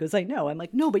Moriarty." He goes, "I know." I'm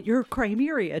like, "No, but you're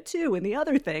Crimea too, and the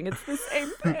other thing. It's the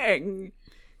same thing."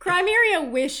 Crimea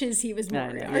wishes he was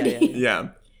Moriarty. Yeah.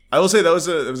 I will say that was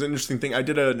an interesting thing. I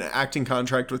did an acting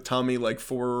contract with Tommy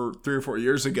 3 or 4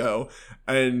 years ago,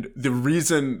 and the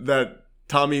reason that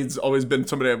Tommy's always been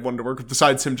somebody I've wanted to work with,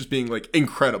 besides him just being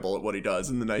incredible at what he does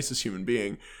and the nicest human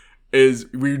being,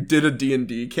 is we did a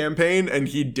D&D campaign, and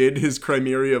he did his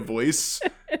Crimea voice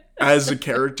as a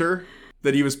character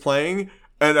that he was playing.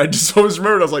 And I just always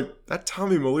remembered, I was like, that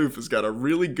Tommy Maloof has got a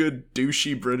really good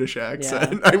douchey British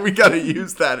accent. Yeah. We got to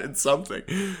use that in something.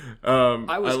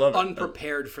 I was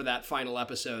unprepared for that final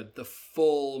episode. The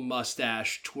full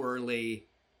mustache, twirly,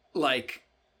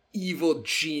 evil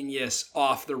genius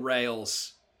off the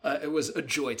rails. It was a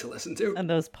joy to listen to. And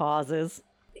those pauses.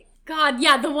 God,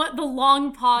 yeah, the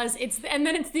long pause. And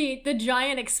then it's the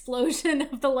giant explosion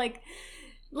of the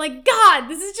God,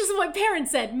 this is just what my parents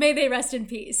said. May they rest in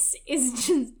peace. Is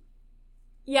just,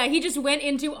 yeah, he just went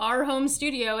into our home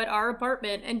studio at our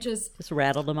apartment and just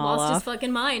rattled them all off. Lost his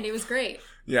fucking mind. It was great.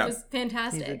 Yeah, it was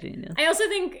fantastic. He's a genius. I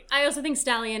also think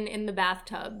Stallion in the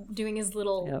bathtub doing his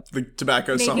little the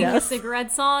tobacco song, making a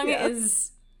cigarette song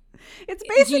is. It's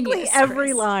basically genius, every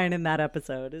Chris. line in that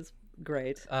episode is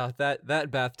great. That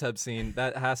bathtub scene,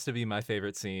 that has to be my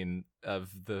favorite scene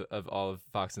of all of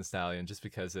Fox and Stallion, just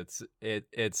because it's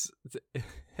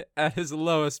at his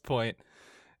lowest point,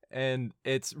 and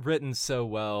it's written so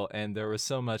well, and there was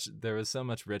so much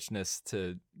richness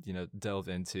to delve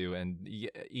into. And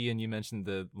Ian, you mentioned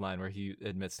the line where he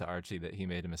admits to Archie that he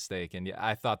made a mistake, and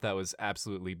I thought that was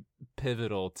absolutely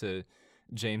pivotal to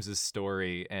James's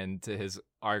story and to his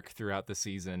arc throughout the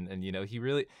season. And he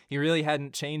really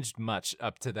hadn't changed much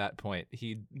up to that point.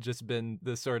 He'd just been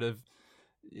the sort of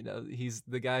he's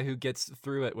the guy who gets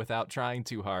through it without trying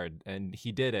too hard, and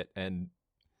he did it, and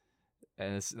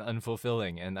it's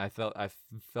unfulfilling, and I felt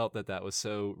that was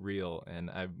so real, and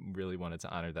I really wanted to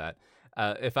honor that.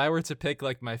 If I were to pick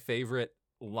my favorite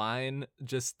line,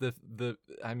 just there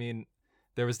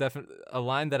was definitely a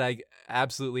line that I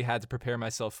absolutely had to prepare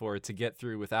myself for to get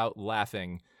through without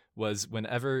laughing, was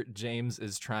whenever James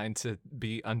is trying to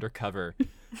be undercover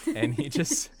and he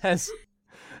just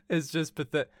is just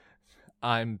pathetic.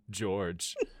 I'm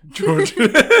George. George. He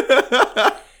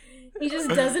just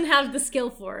doesn't have the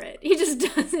skill for it. He just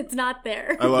does. It's not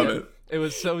there. I love it. It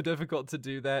was so difficult to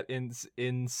do that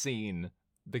in scene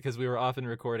because we were often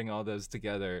recording all those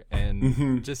together,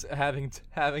 and just having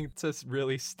to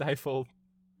really stifle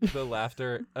the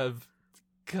laughter of,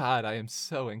 God, I am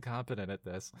so incompetent at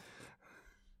this.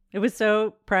 It was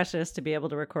so precious to be able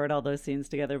to record all those scenes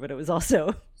together, but it was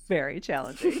also very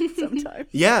challenging sometimes.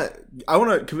 Yeah, I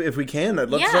want to, if we can, I'd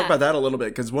love to Yeah. talk about that a little bit,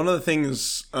 because one of the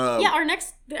things... Our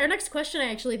next question,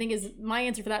 I actually think, is my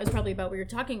answer for that was probably about what you're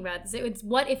talking about. It's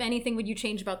what, if anything, would you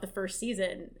change about the first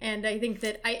season? And I think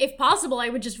that, if possible, I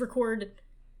would just record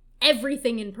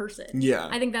everything in person. Yeah.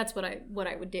 I think that's what I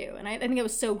would do. And I think it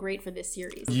was so great for this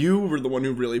series. You were the one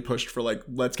who really pushed for, like,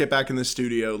 let's get back in the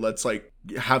studio. Let's, like,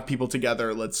 have people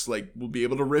together. Let's, like, we'll be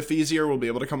able to riff easier. We'll be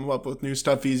able to come up with new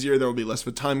stuff easier. There will be less of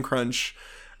a time crunch.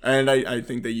 And I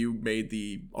think that you made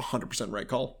the 100% right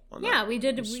call on that. Yeah, we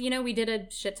did, we did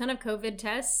a shit ton of COVID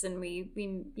tests, and we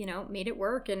made it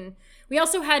work. And we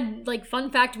also had, like, fun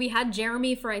fact, we had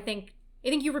Jeremy for, I think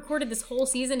you recorded this whole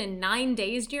season in 9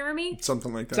 days, Jeremy.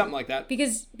 Something like that. Something like that.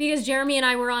 Because Jeremy and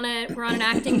I were on an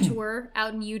acting tour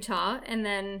out in Utah, and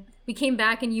then we came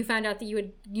back and you found out that you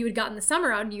had gotten the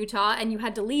summer out in Utah, and you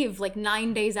had to leave like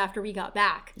 9 days after we got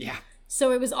back. Yeah.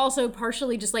 So it was also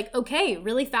partially just like, okay,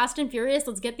 really fast and furious,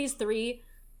 let's get these three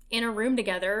in a room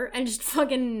together and just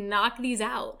fucking knock these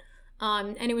out.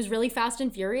 And it was really fast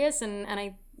and furious, and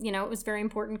I, it was very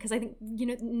important because I think,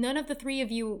 none of the three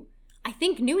of you, I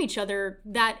think, knew each other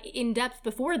that in depth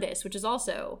before this, which is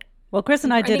also... Well, Chris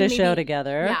and I did a think show maybe-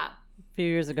 together Yeah. a few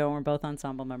years ago. We're both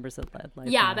ensemble members at Life.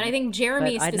 Yeah, but I think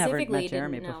Jeremy I'd never specifically met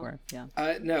Jeremy didn't know. before.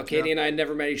 Yeah. No, Katie and I had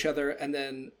never met each other, and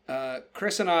then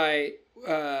Chris and I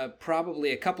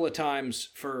probably a couple of times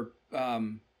for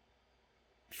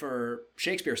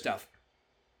Shakespeare stuff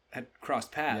had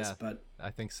crossed paths, Yeah. but I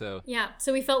think so. Yeah,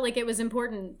 so we felt like it was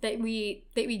important that we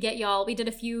get y'all. We did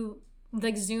a few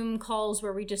like Zoom calls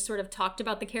where we just sort of talked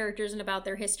about the characters and about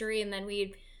their history, and then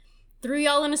we threw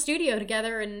y'all in a studio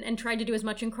together and tried to do as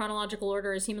much in chronological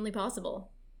order as humanly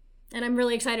possible. And I'm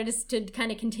really excited to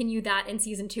kind of continue that in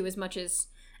season 2 as much as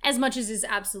is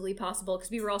absolutely possible,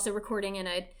 because we were also recording in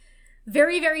a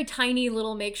very, very tiny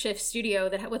little makeshift studio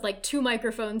that with like 2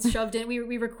 microphones shoved in.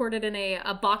 We recorded in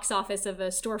a box office of a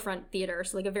storefront theater,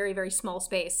 so like a very, very small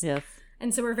space. Yes.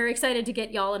 And so we're very excited to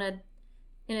get y'all in a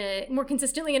more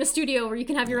consistently in a studio where you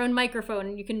can have your own microphone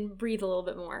and you can breathe a little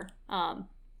bit more.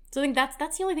 So I think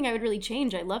that's the only thing I would really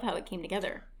change. I love how it came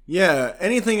together. Yeah.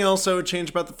 Anything else I would change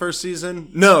about the first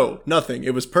season? No, nothing.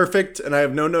 It was perfect, and I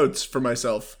have no notes for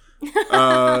myself.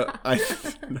 I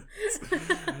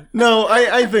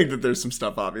think that there's some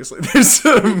stuff, obviously. There's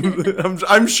some,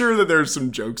 I'm sure that there's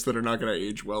some jokes that are not going to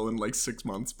age well in like 6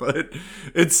 months, but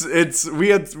we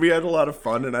had a lot of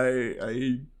fun, and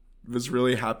I was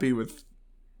really happy with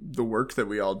the work that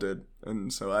we all did.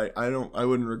 And so I don't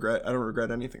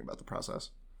regret anything about the process.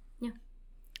 Yeah.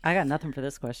 I got nothing for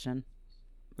this question.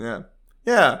 Yeah.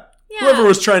 Whoever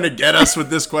was trying to get us with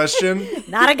this question.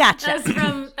 Not a gotcha.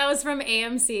 That was from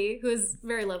AMC, who is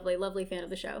very lovely fan of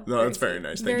the show. No, that's very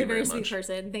nice. Thank you very sweet much.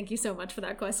 person. Thank you so much for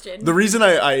that question. The reason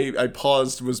I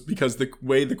paused was because the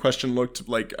way the question looked,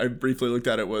 like I briefly looked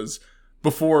at it, was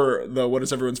before the what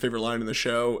is everyone's favorite line in the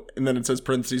show, and then it says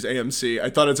parentheses AMC. I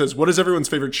thought it says what is everyone's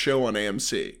favorite show on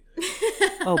AMC.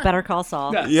 Oh, Better Call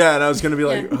Saul. Yeah, and I was gonna be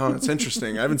like, oh, it's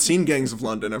interesting. I haven't seen Gangs of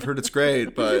London. I've heard it's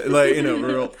great, but like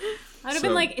real. I would have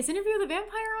been like, is Interview with the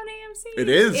Vampire on AMC? It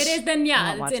is. It is. Then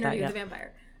yeah, watched it's Interview that with the yet.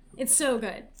 Vampire. It's so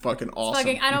good. Fucking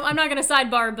awesome. I'm not gonna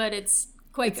sidebar, but it's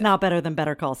quite It's good. not better than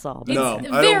Better Call Saul. But No,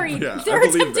 It's I don't- yeah, I they're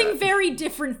believe attempting that. very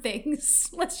different things.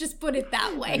 Let's just put it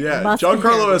that way. Yeah, Must Giancarlo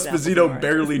compare with that Esposito before.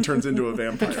 barely turns into a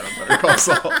vampire on Better Call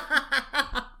Saul.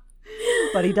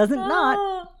 But he doesn't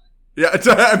not. Yeah,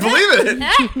 I believe it.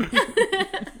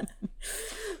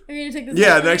 I'm gonna take this.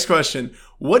 Yeah, one. next question.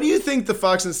 What do you think the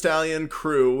Fox and Stallion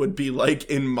crew would be like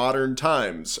in modern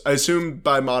times? I assume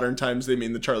by modern times they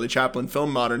mean the Charlie Chaplin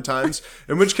film Modern Times,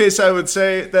 in which case I would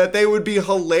say that they would be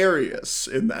hilarious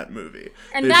in that movie.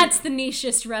 And They'd that's the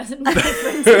nichest reference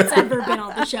that's ever been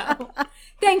on the show.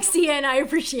 Thanks, Ian. I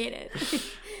appreciate it.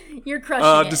 You're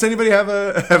crushing it. Does anybody have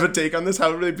a take on this?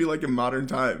 How would they be like in modern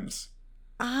times?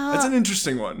 That's an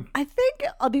interesting one. I think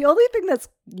the only thing that's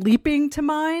leaping to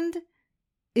mind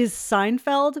is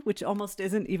Seinfeld, which almost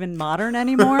isn't even modern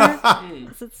anymore.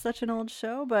 'Cause it's such an old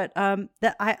show. But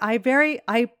that I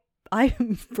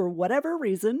for whatever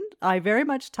reason, I very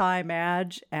much tie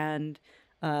Madge and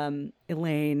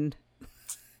Elaine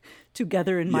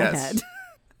together in my Yes.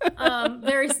 head.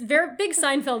 Very big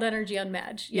Seinfeld energy on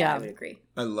Madge. Yeah, Yeah. I would agree.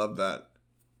 I love that.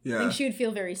 I Yeah. think she would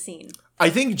feel very seen. I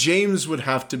think James would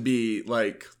have to be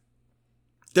like,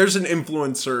 there's an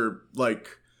influencer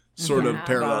like sort of Yeah.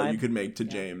 parallel Vibe. you could make to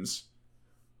James.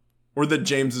 or that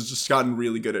James has just gotten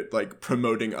really good at like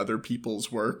promoting other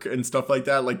people's work and stuff like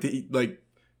that. Like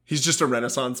he's just a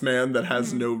Renaissance man that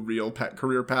has no real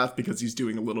career path because he's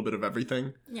doing a little bit of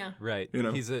everything. Yeah. Right. You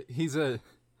know? He's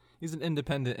an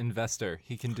independent investor.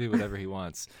 He can do whatever he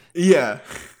wants. Yeah.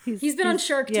 He's been on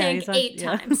Shark Tank 8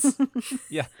 times.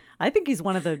 Yeah. I think he's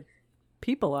one of the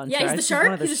people on Yeah, Shark. he's the shark?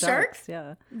 One of the He's a shark? sharks,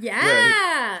 yeah.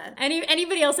 Yeah.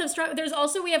 Anybody else have strong? There's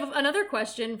also, we have another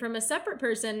question from a separate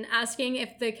person asking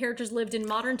if the characters lived in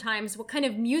modern times, what kind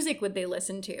of music would they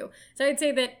listen to? So I'd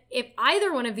say that if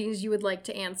either one of these you would like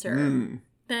to answer,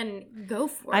 then go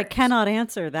for it. I cannot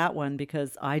answer that one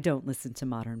because I don't listen to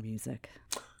modern music.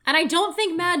 And I don't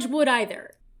think Madge would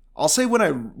either. I'll say when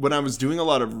I was doing a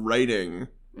lot of writing,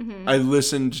 I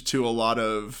listened to a lot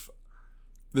of.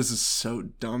 This is so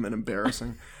dumb and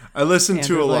embarrassing. I listened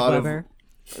to a lot of.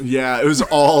 Yeah, it was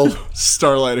all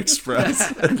Starlight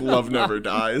Express and Love Never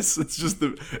Dies. It's just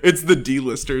the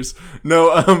D-listers.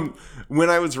 No, when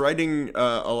I was writing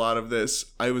a lot of this,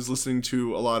 I was listening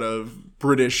to a lot of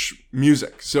British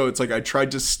music. So it's like I tried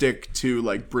to stick to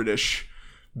like British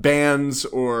bands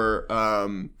or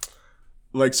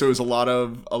like, so it was a lot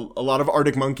of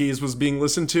Arctic Monkeys was being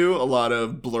listened to, a lot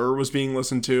of Blur was being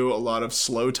listened to, a lot of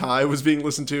Slow Tie was being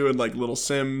listened to, and like Little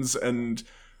Sims, and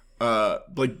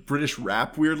like British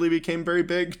rap weirdly became very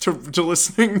big to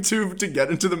listening to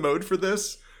get into the mode for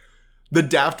this. The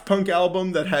Daft Punk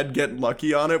album that had Get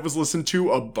Lucky on it was listened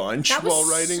to a bunch while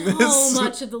writing this. So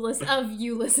much of the list of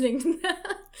you listening to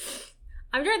that.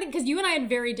 I'm trying to think, because you and I had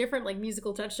very different like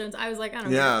musical touchstones. I was like, I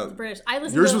don't know, it's British. I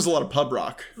listened. Yours was a lot of pub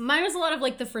rock. Mine was a lot of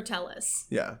like the Fratellis.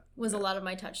 Yeah, was a lot of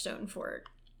my touchstone for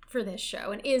this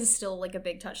show, and is still like a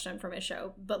big touchstone for my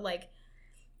show. But like,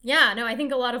 yeah, no, I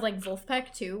think a lot of like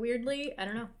Wolfpack too. Weirdly, I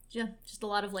don't know, yeah, just a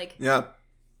lot of like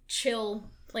chill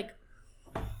like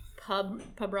pub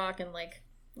rock and like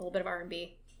a little bit of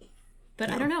R&B.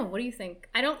 But I don't know. What do you think?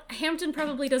 Hampton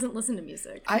probably doesn't listen to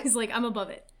music. He's like, I'm above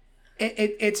it.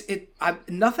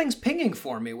 Nothing's pinging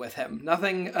for me with him.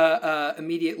 Nothing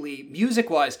immediately music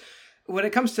wise. When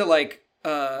it comes to like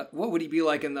what would he be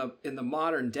like in the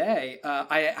modern day?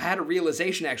 I had a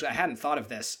realization, actually. I hadn't thought of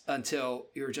this until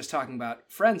you were just talking about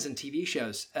Friends and TV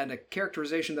shows, and a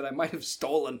characterization that I might have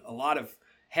stolen a lot of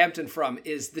Hampton from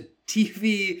is the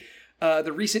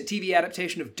recent TV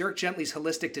adaptation of Dirk Gently's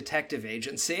Holistic Detective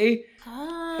Agency,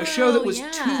 a show that was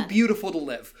too beautiful to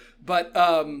live. But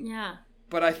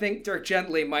But I think Dirk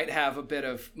Gently might have a bit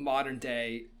of modern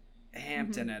day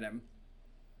Hampton in him.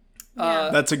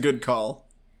 That's a good call.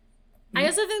 I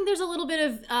also think there's a little bit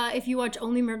of, if you watch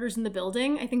Only Murders in the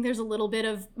Building, I think there's a little bit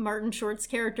of Martin Short's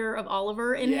character of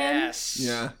Oliver in him. Yes.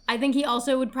 Yeah. I think he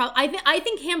also would probably, I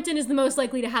think Hampton is the most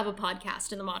likely to have a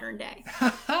podcast in the modern day.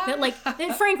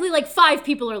 that frankly, like 5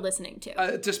 people are listening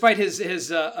to. Despite his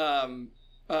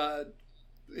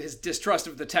distrust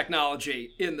of the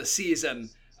technology in the season,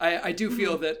 I do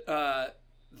feel that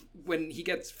when he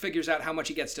figures out how much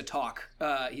he gets to talk,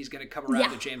 he's going to come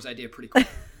around to James' idea pretty quick.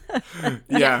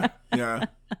 Yeah.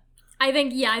 I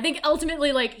think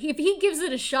ultimately, like, if he gives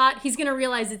it a shot, he's going to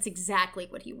realize it's exactly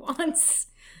what he wants.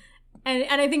 And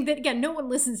I think that, again, no one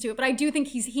listens to it, but I do think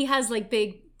he has, like,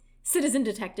 big citizen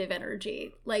detective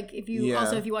energy. Like, if you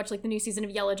watch, like, the new season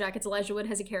of Yellow Jackets, Elijah Wood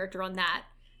has a character on that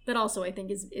also, I think,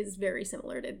 is very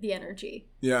similar to the energy.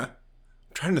 Yeah.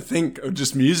 I'm trying to think of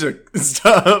just music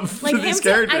stuff like for these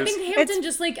characters. I think Hampton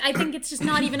I think it's just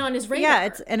not even on his radar. Yeah,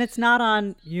 it's not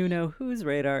on who's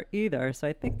radar either, so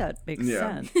I think that makes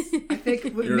sense. I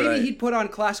think maybe he'd put on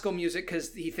classical music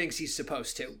because he thinks he's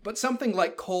supposed to, but something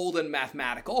like cold and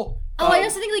mathematical. I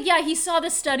also think, like, he saw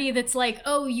this study that's like,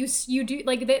 oh, you do,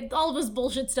 like, all of those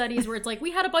bullshit studies where it's like, we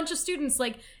had a bunch of students,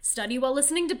 like, study while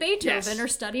listening to Beethoven or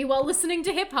study while listening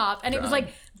to hip-hop, and it was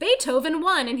like, Beethoven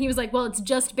won, and he was like, well, it's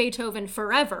just Beethoven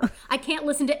forever. I can't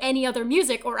listen to any other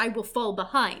music or I will fall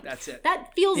behind. That's it.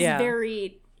 That feels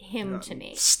very him to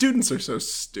me. Students are so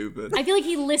stupid. I feel like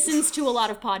he listens to a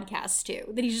lot of podcasts,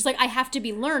 too, that he's just like, I have to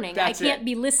be learning. I can't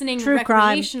be listening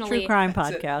recreationally. True crime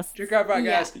podcast. True crime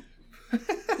podcast. Yeah.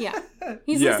 Yeah,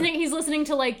 he's listening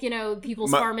to, like,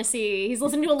 People's Pharmacy. He's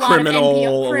listening to a lot of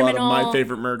NPR, a lot of My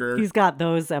Favorite Murder. He's got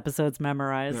those episodes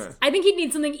memorized. Yeah. I think he'd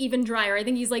need something even drier. I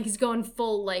think he's going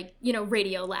full, like,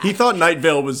 Radio Lab. He thought Night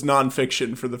Vale was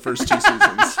nonfiction for the first 2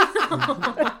 seasons.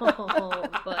 Oh,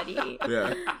 buddy.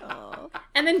 Yeah. Oh.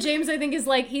 And then James, I think, is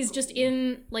like, he's just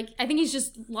in, like, I think he's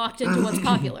just locked into what's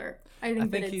popular. I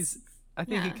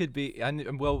think he could be.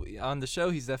 Well, on the show,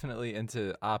 he's definitely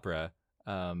into opera.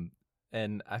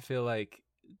 And I feel like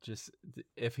just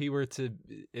if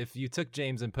you took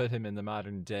James and put him in the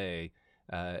modern day,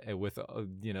 with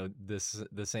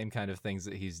the same kind of things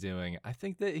that he's doing. I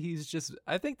think that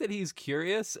he's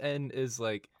curious and is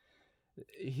like,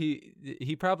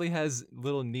 he probably has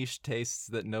little niche tastes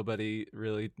that nobody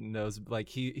really knows. Like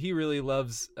he really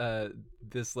loves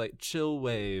this like chill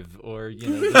wave, or he's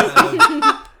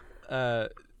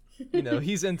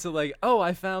into like, oh,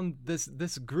 I found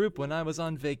this group when I was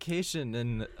on vacation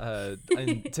in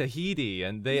Tahiti,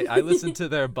 and I listened to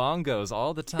their bongos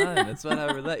all the time. That's what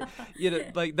I relate,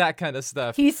 like that kind of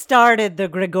stuff. He started the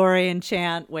Gregorian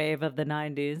chant wave of the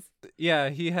 90s. Yeah,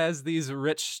 he has these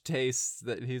rich tastes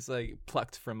that he's like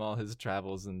plucked from all his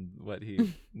travels and what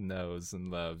he knows and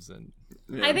loves. And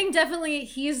Yeah. I think definitely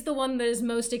he's the one that is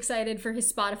most excited for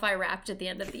his Spotify Wrapped at the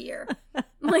end of the year.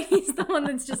 Like, he's the one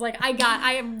that's just like,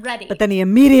 I am ready. But then he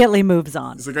immediately moves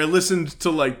on. It's like, I listened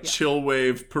to like chill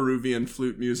wave Peruvian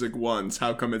flute music once.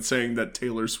 How come it's saying that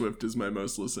Taylor Swift is my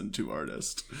most listened to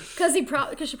artist? Because she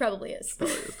probably is.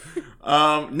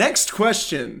 Next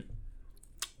question.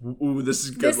 Ooh, this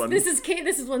is a good one. This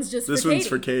one's just This for one's Katie.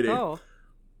 for Katie. Oh.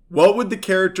 What would the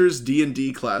characters'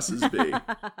 D&D classes be?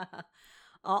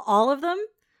 All of them?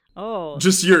 Oh.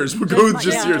 Just yours. We'll go with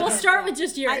just yeah. yours. We'll start with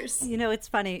just yours. It's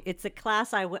funny. It's a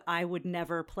class I would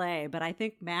never play, but I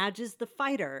think Madge is the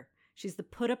fighter. She's the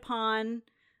put upon,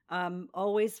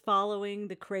 always following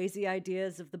the crazy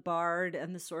ideas of the bard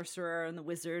and the sorcerer and the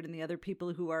wizard and the other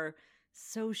people who are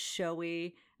so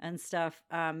showy and stuff.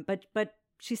 But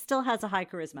she still has a high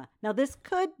charisma. Now, this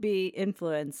could be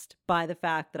influenced by the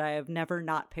fact that I have never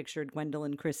not pictured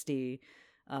Gwendolyn Christie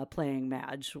playing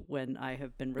Madge when I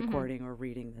have been recording or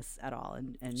reading this at all.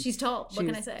 And She's tall. What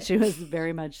can I say? She was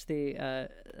very much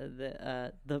the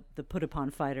put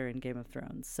upon fighter in Game of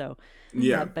Thrones. So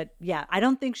Yeah. but yeah, I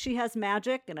don't think she has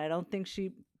magic, and I don't think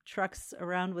she trucks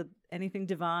around with anything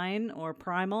divine or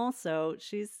primal. So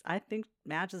I think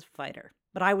Madge is a fighter,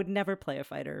 but I would never play a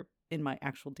fighter in my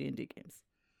actual D&D games.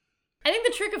 I think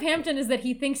the trick of Hampton is that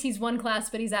he thinks he's one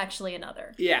class, but he's actually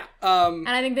another. Yeah. And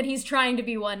I think that he's trying to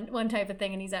be one type of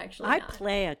thing, and he's actually I not.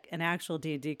 play an actual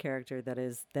D&D character that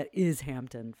is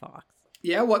Hampton Fox.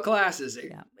 Yeah, what class is he?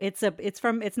 Yeah, it's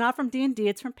not from D&D.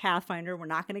 It's from Pathfinder. We're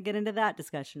not going to get into that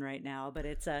discussion right now, but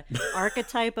it's a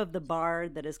archetype of the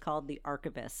bard that is called the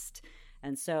archivist.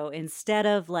 And so instead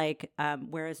of like,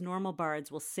 whereas normal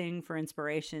bards will sing for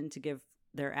inspiration to give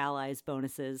their allies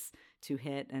bonuses to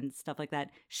hit and stuff like that,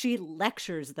 she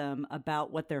lectures them about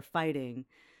what they're fighting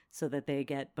so that they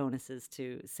get bonuses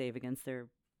to save against their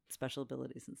special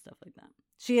abilities and stuff like that.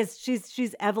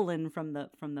 She's Evelyn from the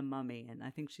Mummy, and I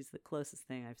think she's the closest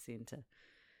thing I've seen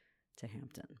to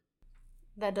Hampton.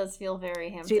 That does feel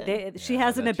very Hampton. She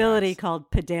has an ability called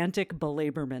pedantic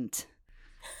belaborment,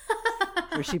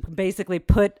 where she basically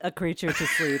put a creature to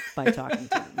sleep by talking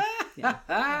to him. Yeah.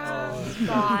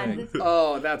 God.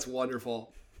 Oh, that's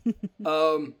wonderful.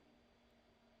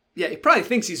 Yeah, he probably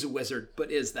thinks he's a wizard,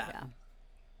 but is that?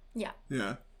 Yeah.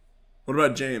 Yeah. What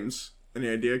about James? Any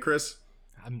idea, Chris?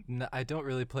 I don't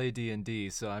really play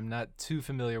D&D, so I'm not too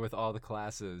familiar with all the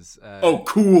classes. Oh,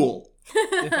 cool.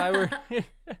 If I were...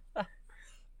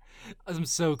 I'm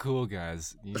so cool,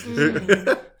 guys. You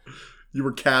just- You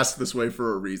were cast this way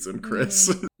for a reason,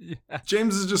 Chris. Yeah.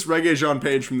 James is just Reggae Jean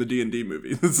Page from the D&D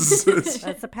movie.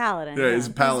 That's a paladin. Yeah, he's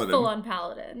a paladin. Full on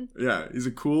paladin. Yeah, he's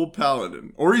a cool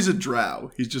paladin. Or he's a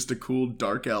drow. He's just a cool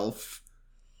dark elf.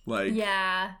 Like,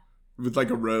 Yeah. with like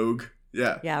a rogue.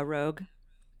 Yeah. Yeah, rogue.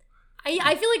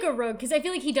 I feel like a rogue, because I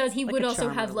feel like he Like would a also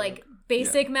charmer have like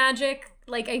basic magic.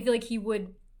 Like, I feel like he would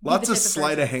be Lots the of type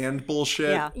sleight of person- hand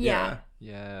bullshit. Yeah.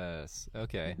 Yes.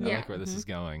 Okay. I Yeah. like where this is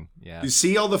going. Yeah. You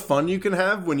see all the fun you can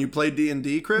have when you play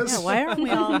D&D, Chris? Yeah, why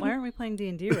aren't we playing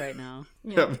D&D right now?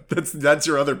 Yeah, that's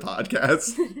your other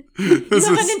podcast. You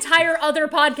have an entire other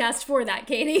podcast for that,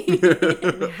 Katie.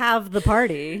 We have the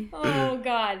party. Oh,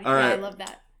 God. All Yeah, I right. love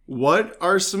that. What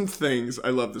are some things? I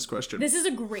love this question. This is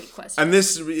a great question. And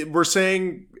this, we're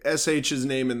saying SH's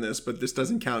name in this, but this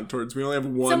doesn't count towards. We only have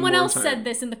one. Someone more else time. said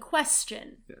this in the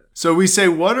question. So we say,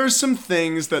 what are some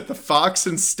things that the Fox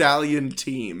and Stallion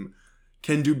team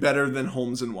can do better than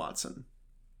Holmes and Watson?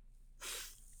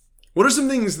 What are some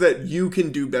things that you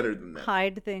can do better than that?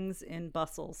 Hide things in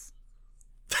bustles.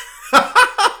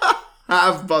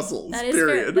 Have bustles. That is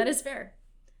period. fair. That is fair.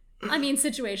 I mean,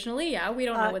 situationally, yeah, we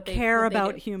don't know what they care what they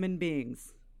about do. human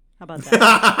beings. How about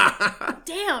that?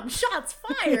 Damn, shots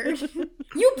fired.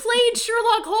 You played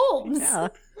Sherlock Holmes. Yeah.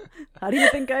 How do you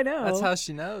think I know? That's how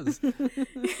she knows.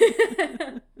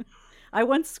 I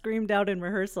once screamed out in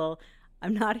rehearsal,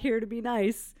 "I'm not here to be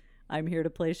nice. I'm here to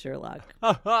play Sherlock."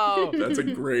 Oh, That's a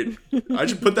great. I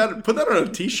should put that on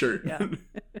a t-shirt. Yeah.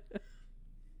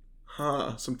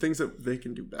 Some things that they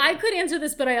can do better. I could answer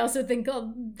this, but I also think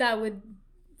that would...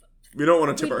 We don't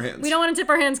want to tip our hands. We don't want to tip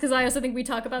our hands because I also think we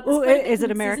talk about this. Ooh, quite a bit is it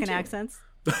in American season 2. accents?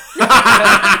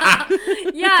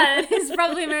 Yeah, it's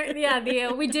probably American.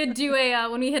 Yeah, we did do a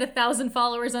when we hit 1,000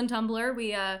 followers on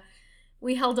Tumblr,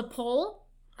 we held a poll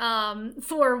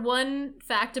for one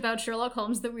fact about Sherlock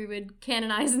Holmes that we would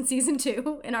canonize in season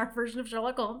 2 in our version of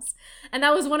Sherlock Holmes, and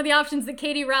that was one of the options that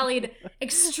Katie rallied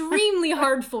extremely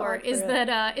hard for. Is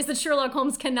that Sherlock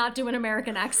Holmes cannot do an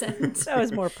American accent? That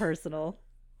was more personal.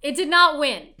 It did not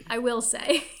win, I will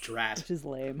say. Drat. Which is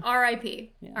lame.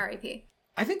 R.I.P. R.I.P.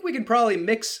 I think we can probably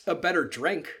mix a better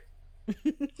drink.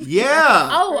 Yeah.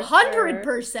 Oh,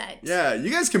 100%. Yeah,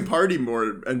 you guys can party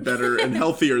more and better and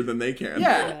healthier than they can.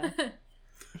 Yeah.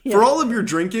 For all of your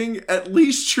drinking, at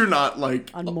least you're not like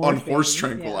on morphine, horse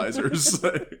tranquilizers.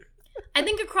 I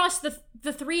think across the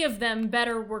three of them,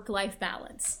 better work-life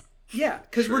balance. Yeah,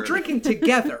 because we're drinking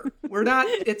together. We're not,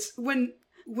 it's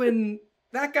when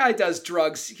that guy does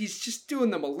drugs, he's just doing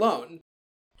them alone.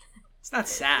 It's not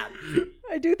sad.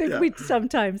 I do think we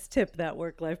sometimes tip that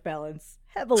work-life balance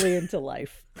heavily into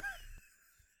life.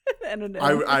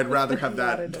 I'd rather have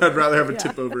that. I'd rather have a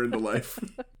tip over into life.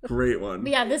 Great one.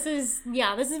 But this is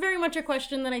very much a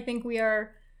question that I think we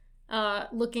are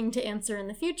looking to answer in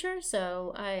the future.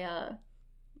 So I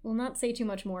will not say too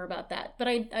much more about that. But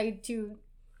I do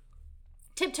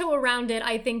tiptoe around it.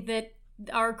 I think that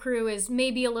our crew is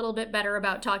maybe a little bit better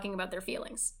about talking about their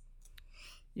feelings.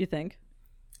 You think?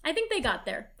 I think they got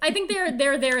there. I think they're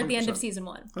there at 100%. The end of season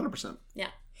 1. 100%. Yeah.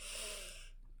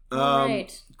 All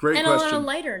right. Great and question. on a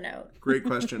lighter note. Great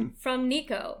question. From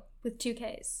Nico with 2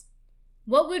 Ks.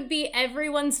 What would be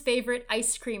everyone's favorite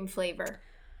ice cream flavor?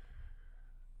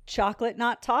 Chocolate,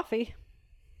 not toffee.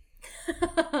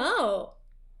 Oh.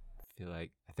 I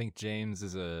think James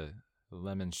is a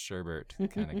lemon sherbet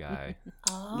kind of guy.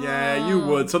 Oh. Yeah, you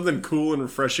would. Something cool and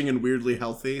refreshing and weirdly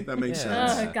healthy. That makes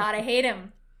sense. Oh, God, I hate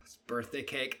him. It's birthday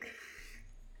cake.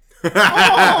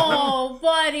 Oh,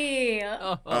 buddy.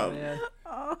 Oh, man.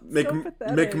 Oh, so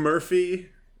pathetic.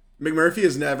 McMurphy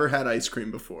has never had ice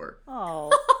cream before. Oh,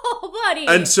 Oh, buddy.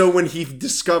 And so when he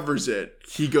discovers it,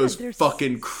 he goes there's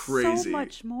fucking crazy. So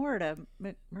much more to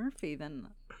McMurphy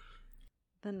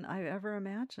than I ever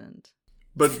imagined.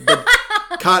 But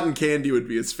cotton candy would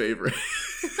be his favorite.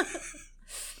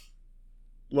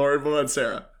 Lauren, what about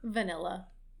Sarah? Vanilla.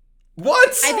 What?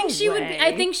 I think she would be.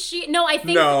 I think she. No, I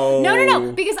think. No.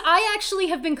 No. Because I actually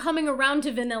have been coming around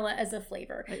to vanilla as a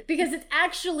flavor because it's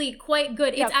actually quite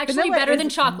good. It's actually vanilla better than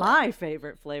is chocolate. My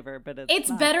favorite flavor, but it's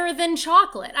not. Better than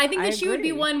chocolate. I think that she would be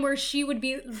agree. one where she would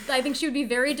be. I think she would be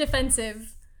very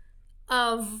defensive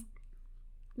of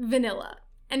vanilla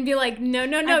and be like, no.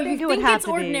 I think You it would think have it's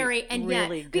to be ordinary, and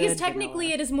really yet because good technically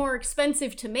vanilla. it is more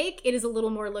expensive to make. It is a little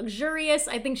more luxurious.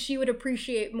 I think she would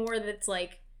appreciate more that's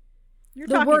like. You're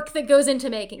The talking, work that goes into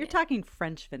making You're it. talking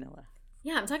French vanilla.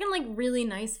 Yeah, I'm talking like really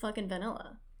nice fucking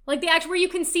vanilla. Like the actual where you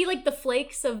can see like the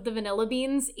flakes of the vanilla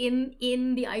beans in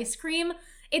the ice cream.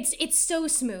 It's so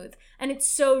smooth and it's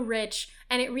so rich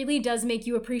and it really does make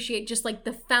you appreciate just like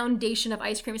the foundation of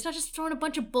ice cream. It's not just throwing a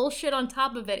bunch of bullshit on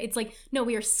top of it. It's like, no,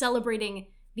 we are celebrating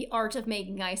the art of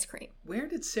making ice cream. Where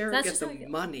did Sarah That's get just the how I feel.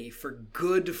 money for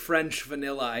good French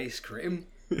vanilla ice cream?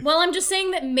 Well, I'm just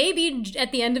saying that maybe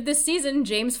at the end of this season,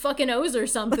 James fucking owes her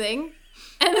something.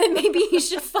 And then maybe he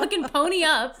should fucking pony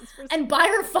up and buy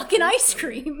her fucking ice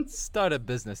cream. Start a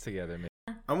business together,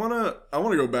 man. I wanna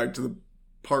go back to the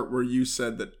part where you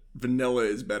said that vanilla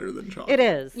is better than chocolate. It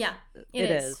is. Yeah,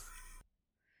 it is.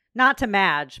 Not to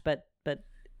match, but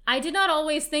I did not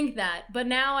always think that, but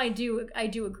now I do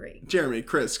agree. Jeremy,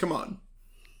 Chris, come on.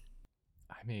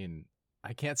 I mean,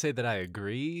 I can't say that I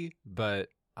agree, but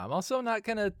I'm also not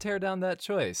going to tear down that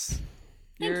choice.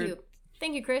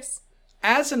 Thank you, Chris.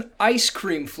 As an ice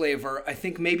cream flavor, I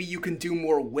think maybe you can do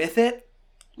more with it.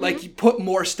 Like, you put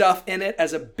more stuff in it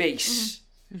as a base.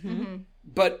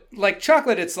 But, like,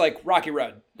 chocolate, it's like Rocky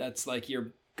Road. That's, like,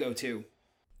 your go-to.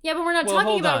 Yeah, but we're not Well, talking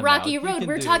hold about on Rocky now. You Road. can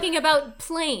We're do- talking about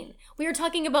plain. We are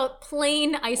talking about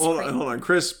plain ice Hold cream. on.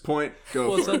 Chris, point,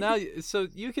 go. Well, so now, so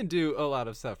you can do a lot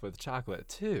of stuff with chocolate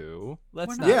too. Let's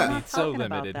we're not not, Yeah. we're be not so talking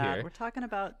about limited that. here. We're talking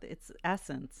about its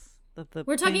essence.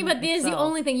 We're talking thing about this is the itself.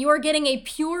 only thing. You are getting a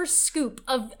pure scoop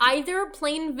of either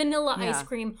plain vanilla ice Yeah.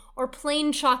 cream or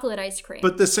plain chocolate ice cream.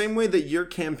 But the same way that you're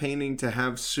campaigning to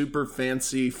have super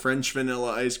fancy French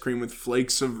vanilla ice cream with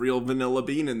flakes of real vanilla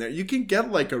bean in there, you can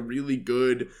get like a really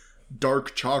good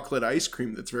dark chocolate ice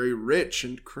cream that's very rich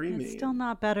and creamy. It's still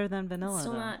not better than vanilla.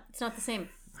 Still though. not. It's not the same.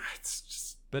 It's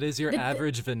just But is your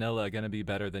average vanilla going to be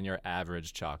better than your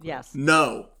average chocolate? Yes.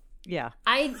 no. Yeah.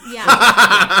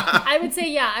 I would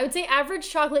say average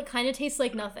chocolate kind of tastes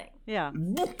like nothing. Yeah.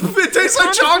 It tastes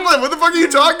like chocolate. What the fuck are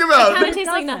you talking about? It kind of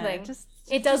tastes like nothing.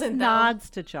 It doesn't, though. Nods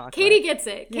to chocolate. Katie gets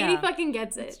it. Yeah. Katie fucking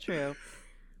gets it. It's true.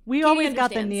 We always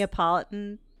got the understands.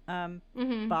 Neapolitan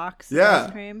box Yeah.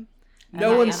 ice cream.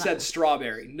 No one said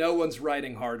strawberry. No one's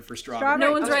riding hard for strawberry.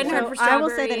 No one's riding hard for I will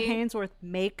say that strawberry. Hainsworth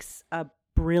makes a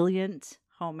brilliant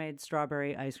homemade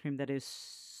strawberry ice cream that is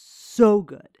so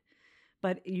good.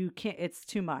 But you can't, it's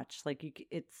too much. Like,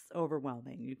 it's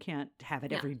overwhelming. You can't have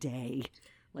it every day.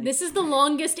 Like, This is the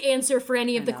longest answer for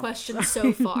any of the questions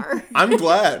so far. I'm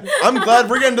glad.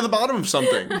 We're getting to the bottom of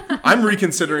something. I'm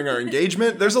reconsidering our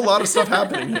engagement. There's a lot of stuff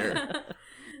happening here.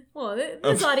 Well,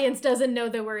 this audience doesn't know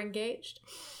that we're engaged.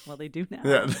 well, they do now.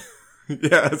 Yeah.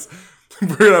 Yes.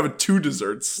 We're going to have 2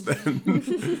 desserts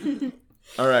then.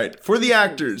 All right. For the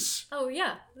actors. Oh,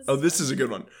 yeah. This is a good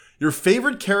one. Your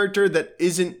favorite character that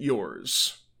isn't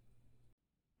yours.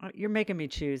 You're making me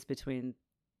choose between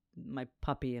my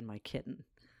puppy and my kitten.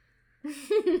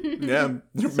 Yeah.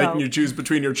 You're So- making you choose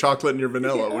between your chocolate and your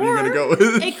vanilla. What are you Or going to go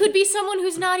with? It could be someone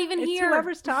who's not even It's here.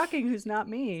 whoever's talking who's not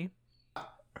me.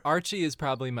 Archie is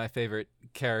probably my favorite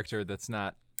character that's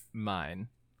not mine.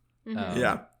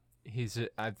 Yeah.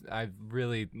 I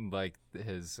really like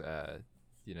his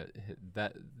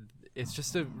that it's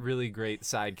just a really great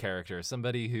side character,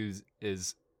 somebody who's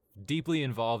is deeply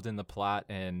involved in the plot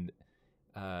and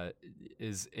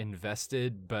is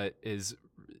invested, but is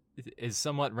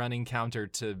somewhat running counter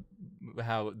to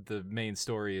how the main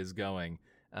story is going.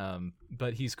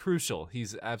 But he's crucial.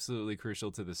 He's absolutely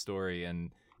crucial to the story,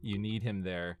 and you need him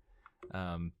there.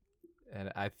 And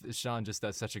Sean just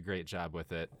does such a great job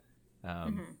with it.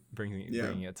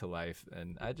 Bringing it to life,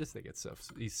 and I just think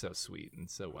he's so sweet and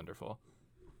so wonderful.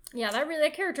 Yeah,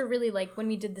 that character really, like, when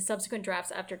we did the subsequent drafts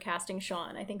after casting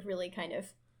Sean, I think really kind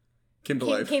of Came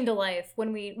to life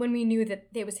when we knew that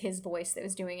it was his voice that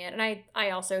was doing it. And I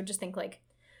also just think, like,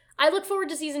 I look forward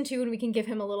to season 2 and we can give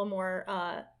him a little more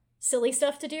silly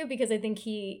stuff to do, because I think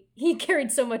he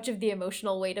carried so much of the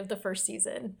emotional weight of the first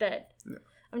season that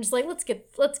I'm just like, let's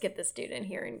get this dude in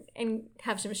here and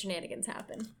have some shenanigans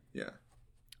happen. Yeah.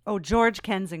 Oh, George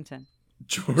Kensington.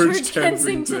 George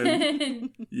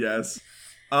Kensington. Yes.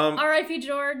 R.I.P.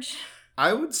 George.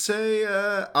 I would say,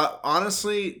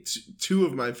 honestly, 2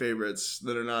 of my favorites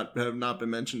that have not been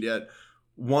mentioned yet.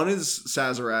 One is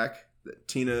Sazerac,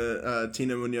 Tina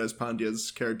Munoz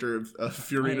Pandia's character of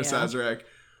Fiorina Sazerac,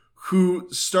 who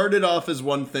started off as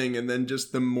one thing, and then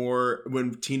just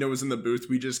when Tina was in the booth,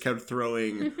 we just kept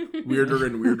throwing weirder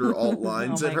and weirder alt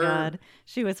lines at her. Oh my God.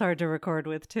 She was hard to record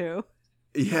with, too.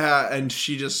 Yeah, and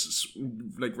she just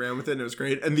like ran with it, and it was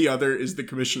great. And the other is the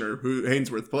commissioner who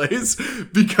Hainsworth plays,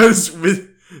 because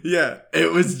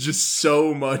it was just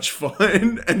so much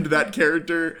fun. And that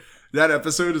character, that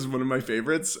episode is one of my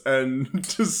favorites, and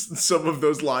just some of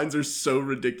those lines are so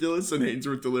ridiculous, and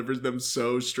Hainsworth delivers them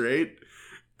so straight.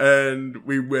 And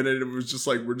we went in, and it was just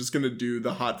like, we're just gonna do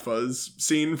the Hot Fuzz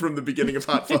scene from the beginning of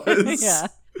Hot Fuzz. Yeah.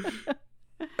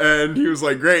 And he was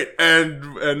like, great,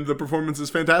 and the performance is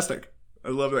fantastic. I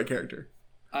love that character.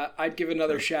 I'd give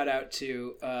another shout out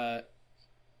to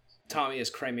Tommy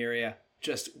as Chimera.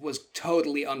 Just was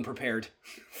totally unprepared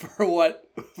for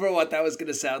what that was going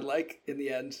to sound like in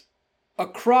the end.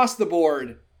 Across the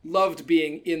board, loved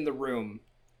being in the room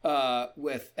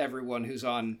with everyone who's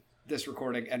on this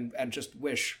recording, and just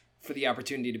wish for the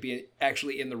opportunity to be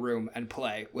actually in the room and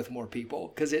play with more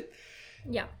people, because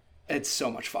it's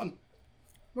so much fun.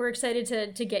 We're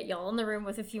excited to get y'all in the room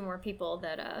with a few more people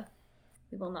that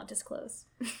we will not disclose.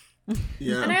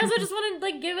 Yeah. And I also just want to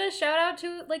like give a shout out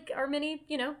to like our mini,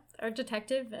 our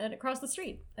detective across the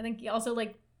street. I think also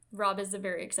like Rob is a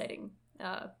very exciting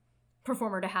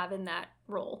performer to have in that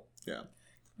role. Yeah.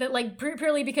 That like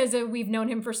purely because we've known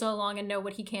him for so long and know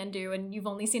what he can do, and you've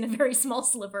only seen a very small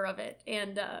sliver of it,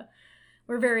 and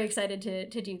we're very excited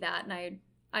to do that. And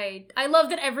I love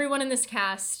that everyone in this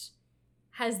cast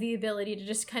has the ability to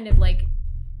just kind of like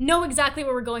know exactly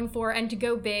what we're going for, and to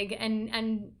go big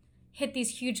and hit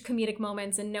these huge comedic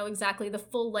moments, and know exactly the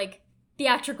full like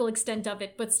theatrical extent of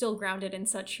it, but still grounded in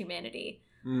such humanity.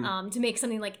 To make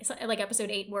something like episode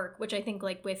 8 work, which I think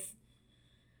like with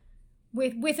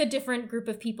a different group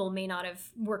of people may not have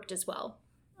worked as well,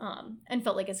 and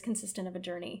felt like as consistent of a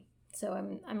journey.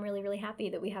 So I'm really, really happy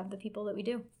that we have the people that we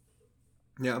do.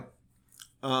 Yeah.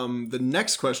 The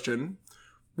next question,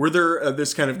 were there,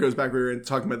 this kind of goes back, we were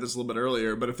talking about this a little bit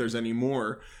earlier, but if there's any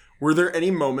more, were there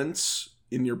any moments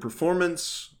in your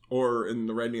performance or in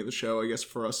the writing of the show, I guess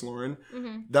for us, Lauren,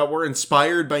 that were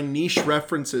inspired by niche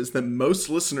references that most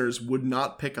listeners would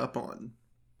not pick up on?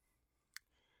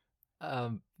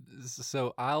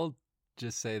 So I'll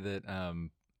just say that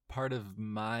part of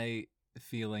my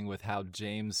feeling with how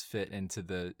James fit into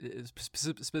the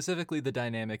specifically the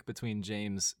dynamic between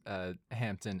James,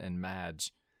 Hampton, and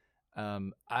Madge,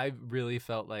 I really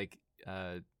felt like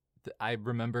I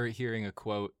remember hearing a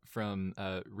quote from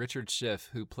Richard Schiff,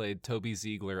 who played Toby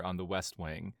Ziegler on The West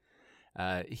Wing.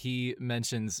 He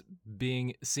mentions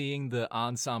seeing the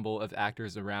ensemble of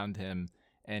actors around him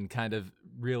and kind of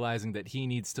realizing that he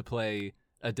needs to play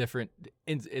a different.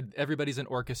 Everybody's an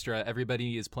orchestra.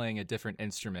 Everybody is playing a different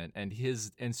instrument, and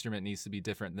his instrument needs to be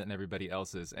different than everybody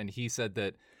else's. And he said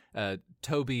that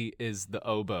Toby is the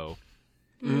oboe.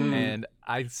 And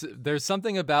there's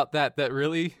something about that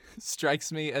really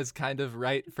strikes me as kind of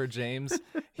right for James.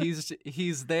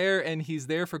 He's there, and he's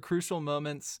there for crucial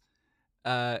moments,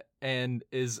 and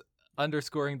is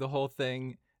underscoring the whole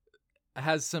thing.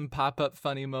 Has some pop-up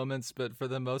funny moments, but for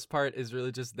the most part is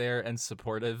really just there and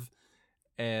supportive,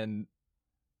 and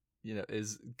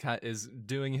is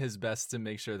doing his best to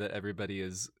make sure that everybody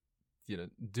is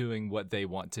doing what they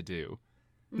want to do.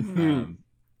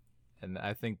 And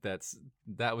I think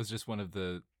that was just one of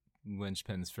the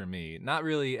linchpins for me. Not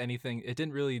really anything. It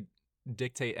didn't really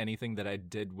dictate anything that I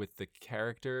did with the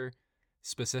character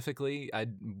specifically. I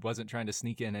wasn't trying to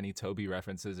sneak in any Toby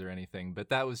references or anything, but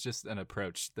that was just an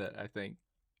approach that I think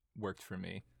worked for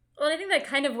me. Well, I think that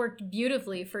kind of worked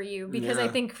beautifully for you, because I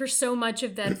think for so much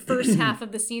of that first half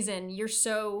of the season, you're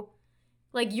so,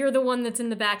 you're the one that's in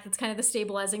the back that's kind of the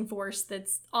stabilizing force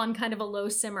that's on kind of a low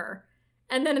simmer.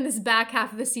 And then in this back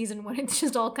half of the season, when it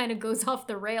just all kind of goes off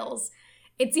the rails,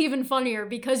 it's even funnier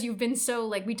because you've been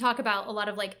so, we talk about a lot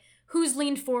of, who's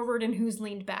leaned forward and who's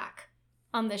leaned back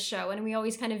on this show. And we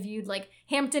always kind of viewed,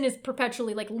 Hampton is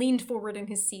perpetually, leaned forward in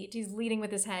his seat. He's leading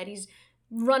with his head. He's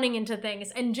running into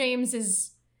things. And James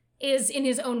is in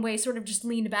his own way sort of just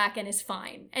leaned back and is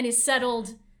fine. And is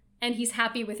settled, and he's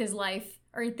happy with his life,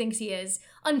 or he thinks he is,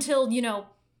 until,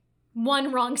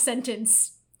 one wrong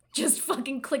sentence just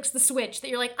fucking clicks the switch that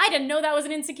you're like, I didn't know that was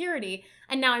an insecurity,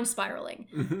 and now I'm spiraling.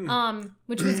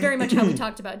 Which was very much how we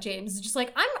talked about James. Just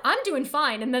I'm doing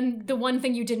fine, and then the one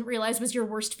thing you didn't realize was your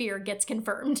worst fear gets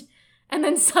confirmed, and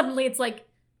then suddenly it's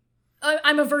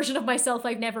I'm a version of myself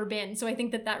I've never been. So I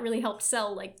think that really helped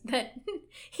sell that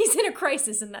he's in a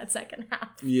crisis in that second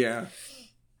half. Yeah.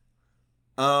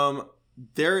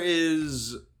 There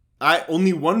is.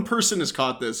 Only one person has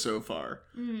caught this so far,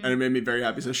 and it made me very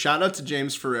happy. So shout out to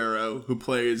James Ferrero, who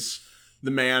plays the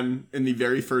man in the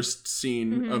very first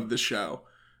scene of the show.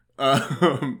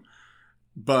 But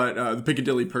the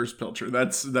Piccadilly Purse Pilcher,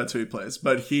 that's who he plays.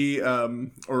 But he,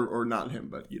 or not him,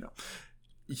 but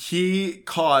he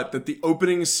caught that the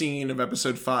opening scene of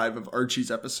episode 5 of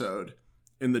Archie's episode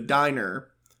in the diner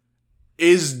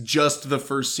is just the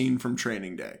first scene from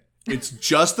Training Day. It's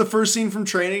just the first scene from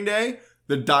Training Day.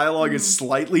 The dialogue is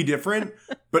slightly different,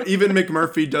 but even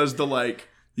McMurphy does the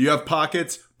you have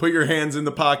pockets, put your hands in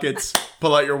the pockets,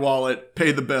 pull out your wallet,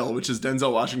 pay the bill, which is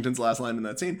Denzel Washington's last line in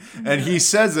that scene. And he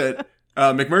says it.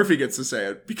 McMurphy gets to say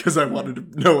it because I wanted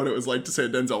to know what it was like to say a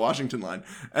Denzel Washington line.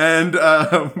 And,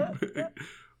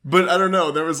 but I don't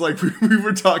know. There was we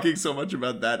were talking so much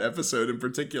about that episode in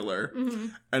particular,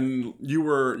 and you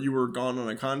were gone on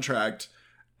a contract.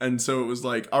 And so it was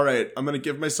all right, I'm going to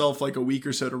give myself a week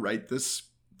or so to write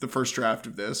the first draft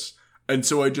of this. And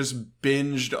so I just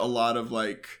binged a lot of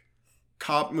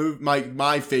cop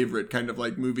my favorite kind of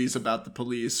movies about the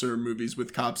police, or movies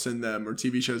with cops in them, or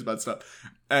TV shows about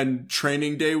stuff. And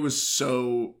Training Day is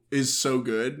so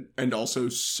good and also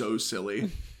so silly.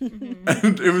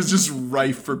 And it was just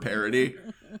rife for parody.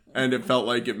 And it felt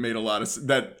like it made a lot of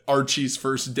that Archie's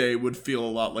first day would feel a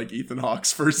lot like Ethan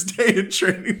Hawke's first day in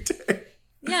Training Day.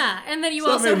 Yeah, and then you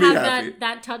also have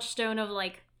that touchstone of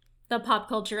the pop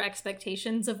culture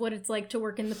expectations of what it's like to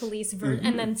work in the police,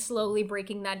 and then slowly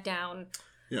breaking that down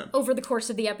over the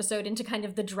course of the episode into kind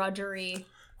of the drudgery,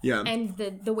 and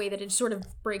the way that it sort of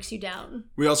breaks you down.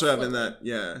 We also have in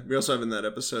that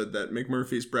episode that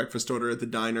McMurphy's breakfast order at the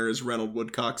diner is Reynold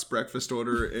Woodcock's breakfast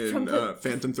order in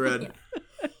Phantom Thread.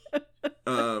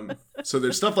 So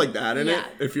there's stuff like that in it.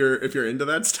 If you're into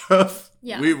that stuff,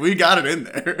 we got it in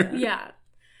there. Yeah.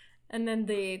 And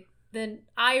then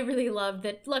I really loved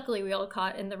that, luckily we all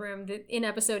caught in the room, that in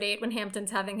episode 8 when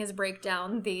Hampton's having his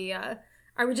breakdown,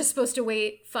 are we just supposed to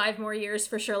wait 5 more years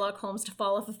for Sherlock Holmes to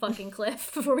fall off a fucking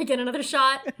cliff before we get another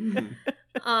shot?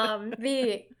 I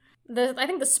think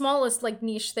the smallest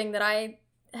niche thing that I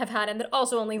have had, and that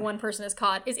also only one person has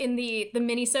caught, is in the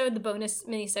minisode, the bonus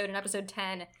minisode in episode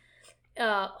 10.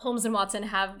 Holmes and Watson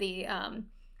have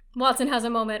Watson has a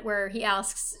moment where he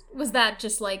asks, was that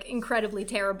just incredibly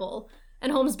terrible?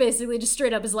 And Holmes basically just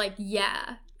straight up is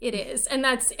yeah. it is. And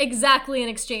that's exactly an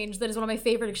exchange that is one of my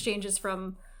favorite exchanges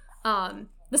from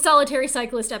the Solitary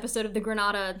Cyclist episode of the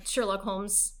Granada Sherlock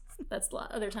Holmes. That's the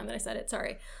other time that I said it,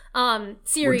 sorry.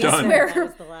 Series done.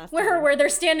 where they're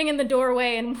standing in the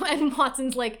doorway and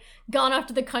Watson's like gone off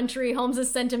to the country. Holmes has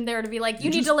sent him there to be like, you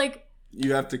need to like...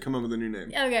 You have to come up with a new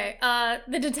name. Okay,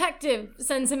 the detective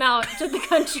sends him out to the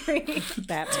country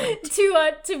Batman.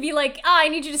 to be like, I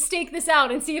need you to stake this out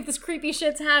and see if this creepy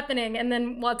shit's happening. And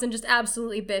then Watson just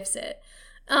absolutely biffs it.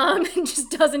 And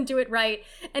just doesn't do it right.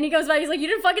 And he goes back, he's like, you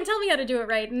didn't fucking tell me how to do it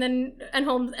right. And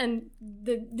Holmes and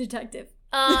the detective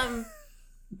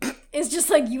is just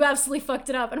like, you absolutely fucked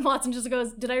it up. And Watson just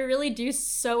goes, did I really do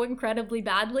so incredibly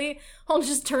badly? Holmes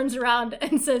just turns around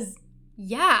and says,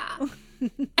 yeah. and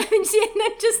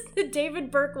then just the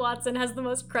David Burke Watson has the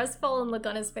most crestfallen look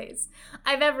on his face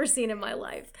I've ever seen in my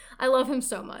life. I love him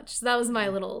so much. So that was my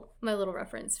little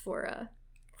reference for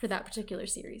that particular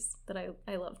series, that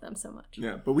I love them so much.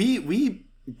 Yeah, but we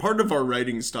part of our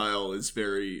writing style is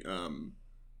very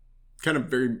kind of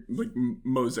very like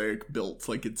mosaic built.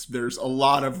 Like there's a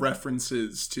lot of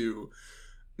references to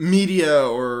media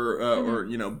or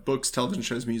you know, books, television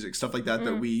shows, music, stuff like that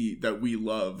that we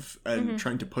love, and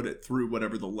trying to put it through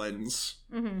whatever the lens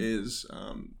is.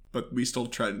 But we still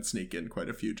try and sneak in quite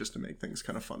a few just to make things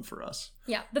kind of fun for us.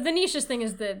 Yeah, but the nichest thing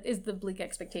is the Bleak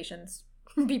Expectations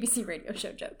BBC radio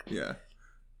show joke. Yeah.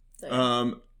 So,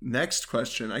 yeah. Next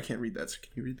question. I can't read that, so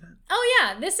can you read that? Oh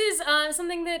yeah, this is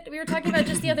something that we were talking about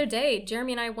just the other day,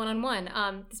 Jeremy and I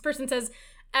one-on-one. This person says,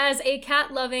 as a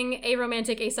cat-loving,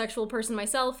 aromantic, asexual person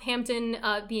myself, Hampton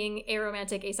being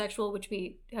aromantic, asexual, which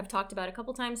we have talked about a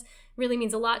couple times, really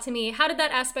means a lot to me. How did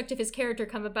that aspect of his character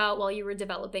come about while you were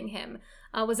developing him?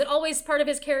 Was it always part of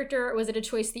his character, or was it a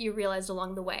choice that you realized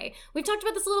along the way? We've talked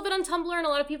about this a little bit on Tumblr, and a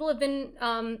lot of people have been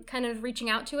kind of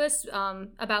reaching out to us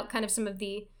about kind of some of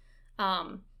the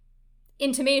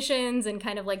intimations and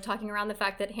kind of like talking around the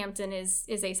fact that Hampton is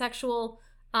asexual.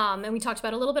 And we talked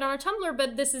about it a little bit on our Tumblr,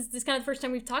 but this is kind of the first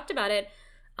time we've talked about it.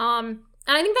 And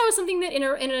I think that was something that in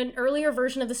an earlier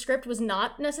version of the script was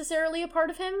not necessarily a part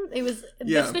of him. It was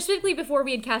specifically before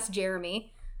we had cast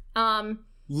Jeremy.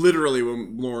 Literally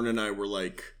when Lauren and I were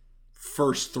like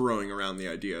first throwing around the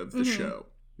idea of the show.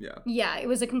 Yeah. Yeah, it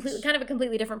was a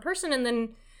completely different person. And then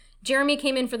Jeremy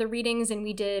came in for the readings, and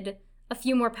we did a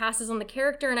few more passes on the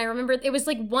character. And I remember it was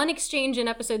like one exchange in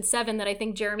episode 7 that I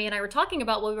think Jeremy and I were talking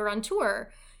about while we were on tour,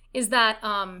 is that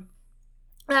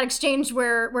that exchange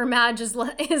where Madge is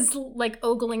like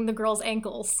ogling the girl's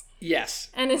ankles. Yes.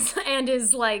 And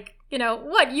is like, you know,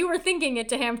 what, you were thinking it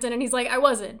to Hampton? And he's like, I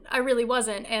really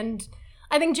wasn't. And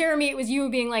I think, Jeremy, it was you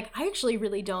being like, I actually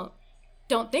really don't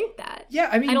think that. Yeah,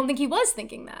 I mean, I don't think he was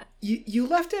thinking that. You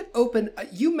left it open.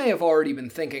 You may have already been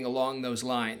thinking along those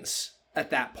lines at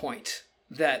that point,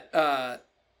 that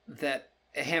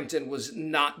Hampton was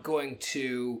not going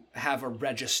to have a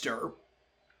register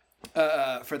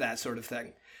for that sort of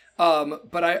thing.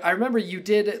 But I remember you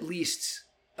did at least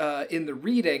in the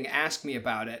reading ask me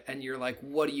about it, and you're like,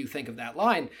 what do you think of that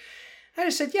line? I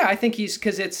just said, yeah, I think he's,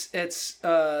 because it's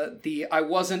the I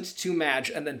wasn't to Madge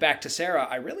and then back to Sarah,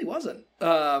 I really wasn't.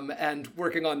 And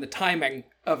working on the timing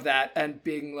of that and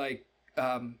being like,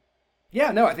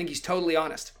 yeah, no, I think he's totally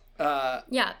honest.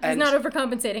 Yeah, he's not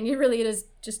overcompensating. He really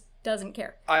just doesn't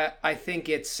care. I think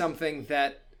it's something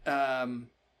that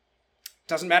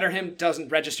doesn't matter to him, doesn't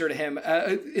register to him,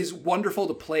 is wonderful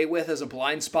to play with as a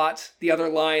blind spot. The other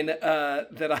line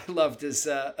that I loved is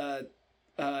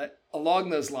along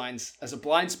those lines as a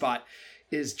blind spot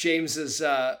is James's,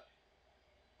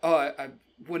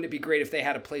 wouldn't it be great if they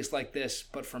had a place like this,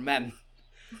 but for men?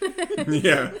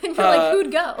 Yeah. And you're like,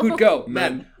 who'd go? Who'd go?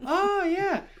 Men. Oh,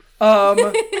 yeah.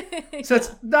 So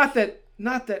it's not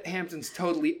that Hampton's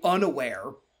totally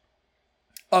unaware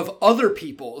of other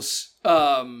people's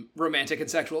romantic and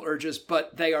sexual urges,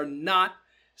 but they are not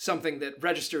something that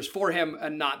registers for him,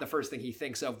 and not the first thing he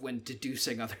thinks of when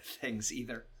deducing other things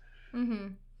either. Mm-hmm.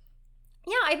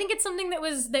 Yeah, I think it's something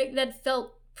that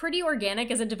felt pretty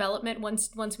organic as a development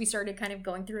once we started kind of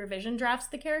going through revision drafts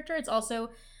of the character. It's also,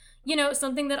 you know,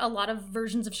 something that a lot of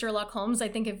versions of Sherlock Holmes, I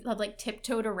think, have like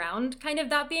tiptoed around kind of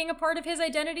that being a part of his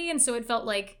identity. And so it felt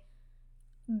like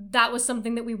that was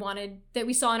something that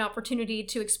we saw an opportunity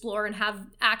to explore and have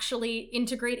actually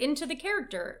integrate into the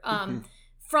character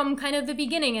from kind of the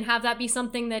beginning, and have that be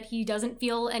something that he doesn't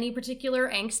feel any particular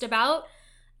angst about,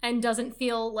 and doesn't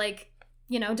feel like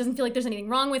there's anything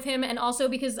wrong with him. And also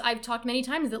because I've talked many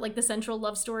times that like the central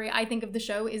love story I think of the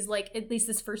show is like, at least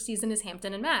this first season, is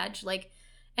Hampton and Madge, like,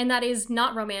 and that is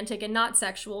not romantic and not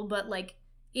sexual, but like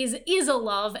is a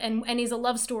love and is a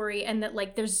love story, and that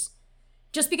like there's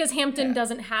just because Hampton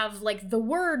doesn't have like the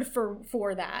word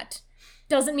for that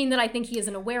doesn't mean that I think he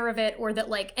isn't aware of it or that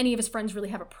like any of his friends really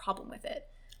have a problem with it.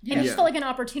 And it just felt like an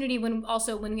opportunity when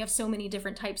we have so many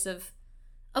different types of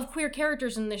queer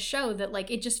characters in this show that like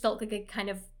it just felt like it kind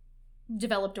of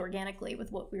developed organically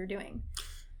with what we were doing.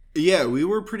 Yeah, we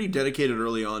were pretty dedicated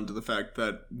early on to the fact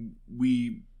that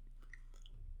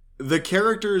the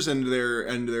characters and their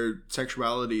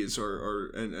sexualities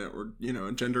or you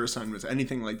know, gender assignments,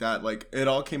 anything like that, like it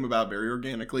all came about very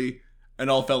organically and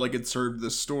all felt like it served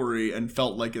the story and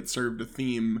felt like it served a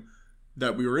theme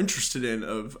that we were interested in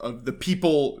of the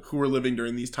people who were living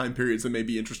during these time periods that may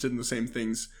be interested in the same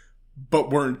things but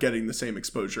weren't getting the same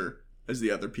exposure as the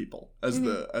other people, as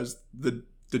the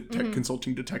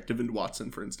consulting detective in Watson,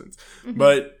 for instance.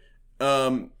 But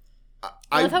I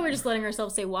love how we're just letting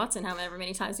ourselves say Watson however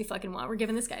many times we fucking want. We're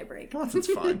giving this guy a break. Watson's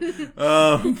fine.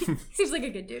 Seems like a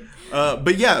good dude.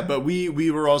 But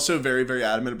we were also very, very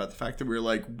adamant about the fact that we were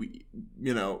like,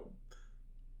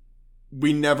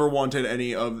 we never wanted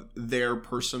any of their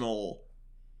personal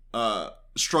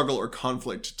struggle or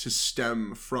conflict to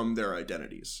stem from their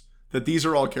identities. That these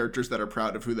are all characters that are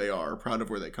proud of who they are, proud of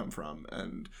where they come from,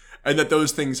 and that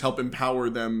those things help empower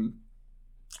them,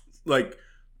 like,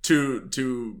 to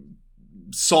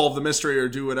solve the mystery or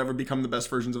do whatever, become the best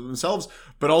versions of themselves.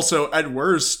 But also, at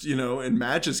worst, you know, in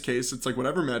Madge's case, it's like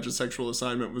whatever Madge's sexual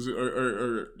assignment was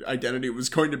or identity was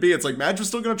going to be, it's like Madge was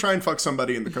still going to try and fuck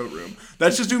somebody in the coat room.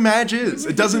 That's just who Madge is.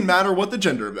 It doesn't matter what the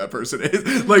gender of that person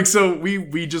is. Like, so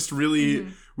we just really,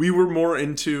 we were more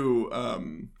into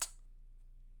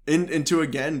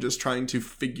again, just trying to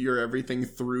figure everything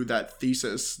through that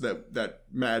thesis that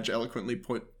Madge eloquently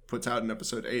puts out in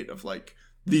episode 8 of like,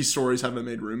 these stories haven't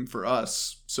made room for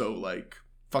us, so like,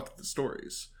 fuck the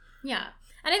stories. Yeah.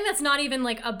 I think that's not even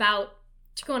like about,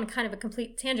 to go on kind of a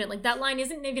complete tangent, like that line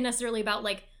isn't even necessarily about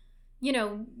like, you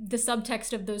know, the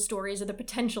subtext of those stories or the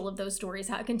potential of those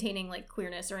stories containing like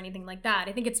queerness or anything like that.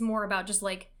 I think it's more about just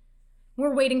like,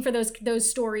 we're waiting for those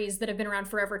stories that have been around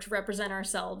forever to represent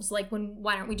ourselves. Like,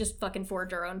 why don't we just fucking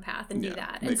forge our own path and do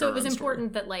that? And so it was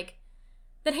important that like,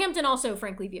 that Hampton also,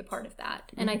 frankly, be a part of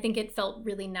that. And I think it felt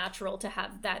really natural to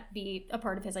have that be a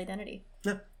part of his identity.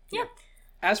 Yeah.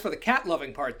 As for the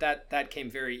cat-loving part, that came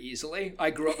very easily.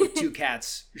 I grew up with 2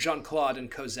 cats, Jean-Claude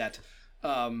and Cosette.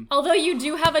 Although you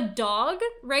do have a dog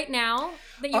right now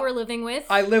that you are living with.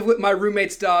 I live with my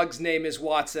roommate's dog's name is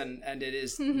Watson, and it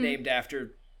is named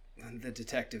after the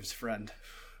detective's friend.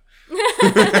 So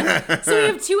we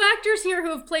have 2 actors here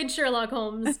who have played Sherlock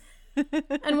Holmes.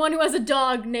 And one who has a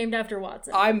dog named after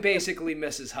Watson. I'm basically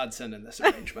Mrs. Hudson in this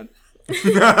arrangement.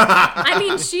 I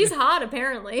mean, she's hot,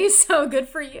 apparently, so good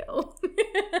for you.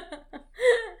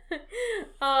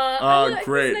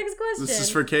 Great. Next question. This is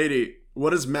for Katie. What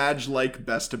does Madge like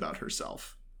best about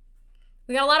herself?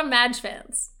 We got a lot of Madge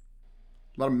fans.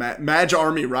 A lot of Madge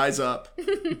army, rise up.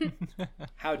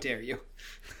 How dare you?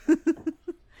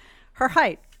 Her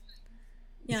height.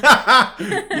 Yeah.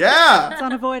 Yeah. It's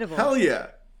unavoidable. Hell yeah.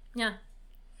 Yeah.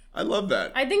 I love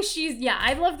that. I think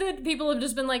I love that people have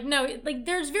just been like, no, like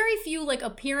there's very few like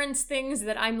appearance things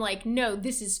that I'm like, no,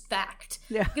 this is fact.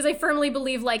 Yeah. Because I firmly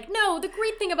believe like, no, the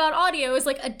great thing about audio is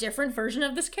like a different version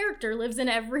of this character lives in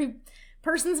every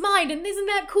person's mind, and isn't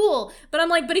that cool? But I'm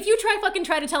like, but if you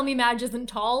try to tell me Madge isn't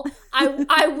tall,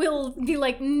 I will be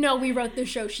like, no, we wrote this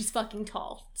show, she's fucking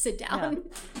tall. Sit down.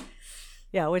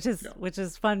 Yeah, which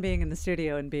is fun being in the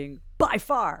studio and being by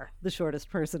far the shortest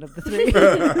person of the 3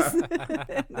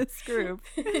 in this group.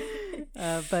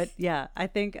 But yeah, I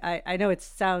think I know it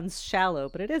sounds shallow,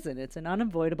 but it isn't. It's an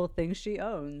unavoidable thing she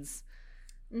owns,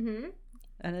 and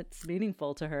it's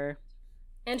meaningful to her.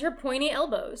 And her pointy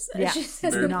elbows. As Yeah, she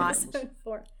says in not episode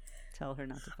 4. Tell her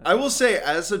not to. I will say,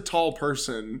 as a tall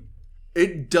person,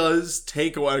 it does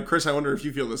take a while. Chris, I wonder if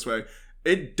you feel this way.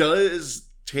 It does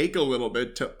take a little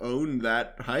bit to own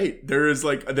that height. There is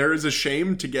a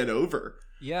shame to get over.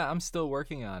 Yeah, I'm still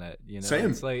working on it. You know,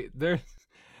 Same. It's like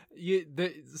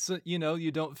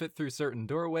you don't fit through certain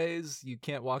doorways. You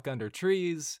can't walk under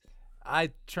trees.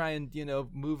 I try and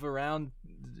move around,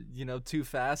 too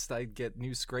fast. I get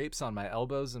new scrapes on my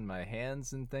elbows and my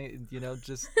hands and things.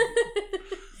 Just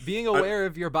being aware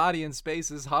of your body in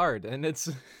space is hard, and it's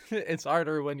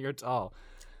harder when you're tall.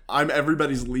 I'm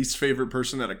everybody's least favorite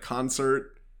person at a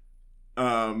concert.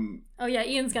 Oh yeah,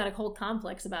 Ian's got a whole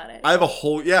complex about it. I have a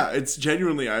whole it's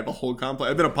genuinely I have a whole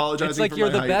complex. I've been apologizing. It's like for you're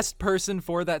my the height. best person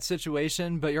for that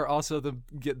situation, but you're also the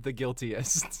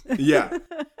guiltiest. Yeah.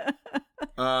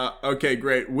 Okay,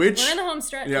 great. We're in the home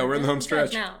stretch. Yeah, we're in the home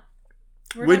stretch now.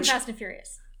 We're Which going Fast and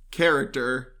Furious.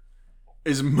 character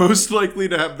is most likely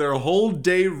to have their whole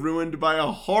day ruined by a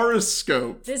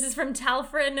horoscope? This is from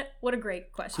Talfrin. What a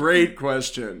great question. Great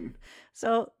question.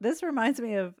 So this reminds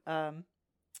me of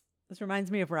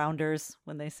Rounders,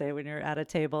 when they say when you're at a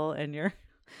table and you're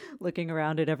looking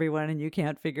around at everyone and you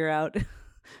can't figure out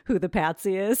who the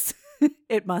patsy is.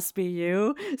 It must be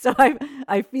you. So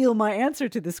I feel my answer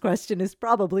to this question is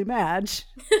probably Madge.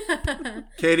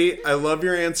 Katie, I love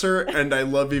your answer, and I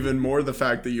love even more the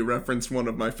fact that you referenced one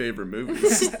of my favorite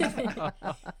movies.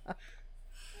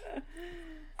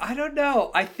 I don't know.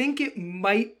 I think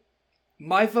my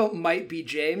vote might be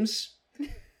James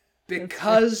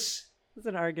because There's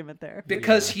an argument there.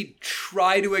 he'd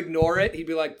try to ignore it. He'd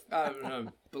be like, I don't know,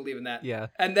 believe in that. Yeah.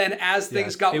 And then as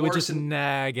things got it worse, would just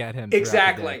nag at him. throughout the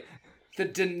exactly. day. The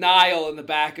denial in the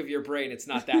back of your brain. It's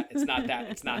not that. It's not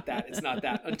that. It's not that. It's not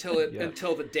that. Until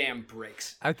the dam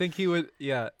breaks. I think he would.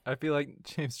 Yeah, I feel like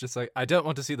James just like, I don't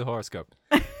want to see the horoscope.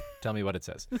 Tell me what it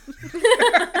says.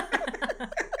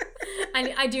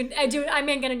 I do. I'm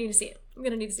gonna need to see it. I'm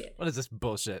gonna need to see it. What is this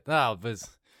bullshit? Oh,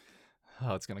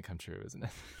 it's gonna come true, isn't it?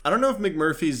 I don't know if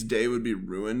McMurphy's day would be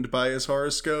ruined by his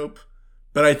horoscope,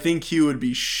 but I think he would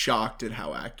be shocked at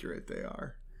how accurate they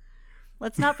are.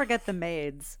 Let's not forget the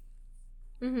maids.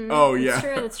 Mm-hmm. Oh, yeah.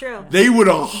 That's true. They would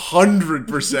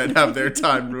 100% have their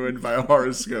time ruined by a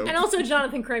horoscope. And also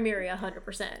Jonathan Crimieri,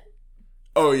 100%.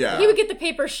 Oh, yeah. He would get the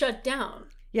paper shut down.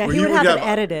 Yeah, Well, he he would would have it have-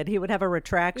 edited. He would have a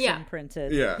retraction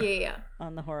printed Yeah. Yeah.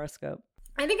 on the horoscope.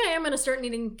 I think I am gonna start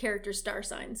needing character star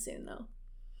signs soon, though.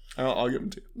 I'll give them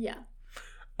to you.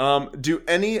 Yeah. Do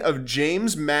any of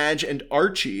James, Madge, and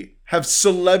Archie have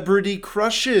celebrity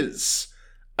crushes?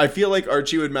 I feel like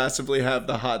Archie would massively have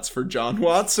the hots for John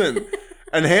Watson.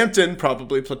 And Hampton,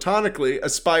 probably platonically,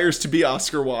 aspires to be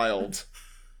Oscar Wilde.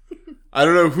 I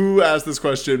don't know who asked this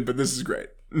question, but this is great.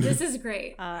 This is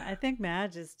great. I think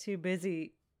Madge is too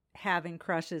busy having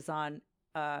crushes on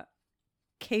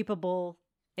capable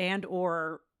and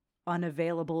or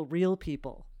unavailable real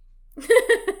people.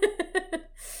 I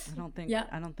don't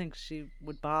think she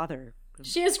would bother.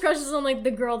 She has crushes on like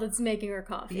the girl that's making her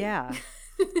coffee. Yeah.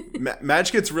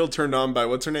 Madge gets real turned on by,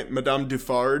 what's her name? Madame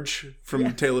Dufarge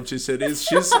from Tale of Two Cities.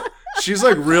 She's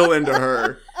like real into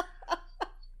her.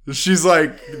 She's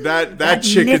like, that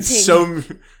chick could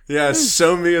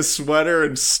sew me a sweater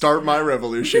and start my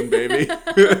revolution, baby.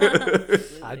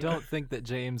 I don't think that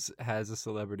James has a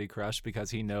celebrity crush because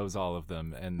he knows all of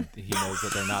them and he knows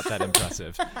that they're not that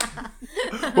impressive.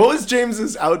 What was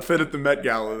James's outfit at the Met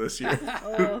Gala this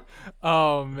year?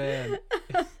 Oh man.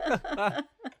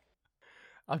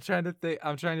 I'm trying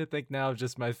to think now of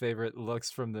just my favorite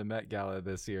looks from the Met Gala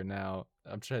this year. Now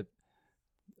Janelle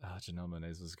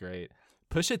Monáe's was great.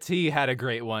 Pusha T had a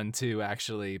great one too.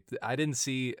 Actually, I didn't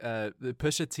see.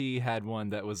 Pusha T had one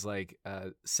that was like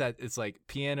set. It's like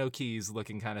piano keys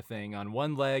looking kind of thing on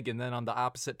one leg, and then on the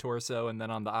opposite torso, and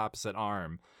then on the opposite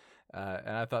arm.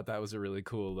 And I thought that was a really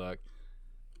cool look.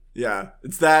 Yeah,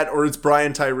 it's that, or it's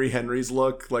Brian Tyree Henry's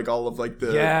look, like all of like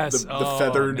the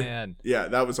feathered. Man. Yeah,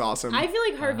 that was awesome. I feel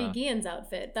like Harvey Guillen's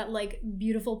outfit, that like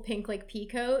beautiful pink like pea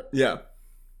coat, Yeah,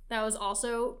 that was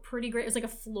also pretty great. It was like a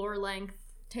floor length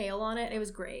tail on it. It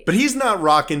was great. but he's not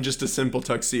rocking just a simple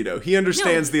tuxedo. He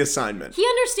understands the assignment. He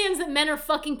understands that men are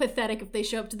fucking pathetic if they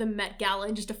show up to the Met Gala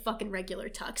in just a fucking regular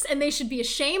tux, and they should be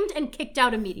ashamed and kicked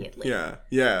out immediately. Yeah.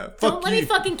 Don't let me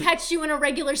fucking catch you in a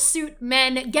regular suit,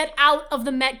 men. Get out of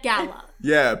the Met Gala.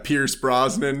 Yeah, Pierce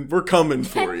Brosnan, we're coming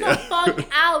for Get you. the fuck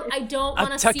out. I don't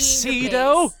want A to see your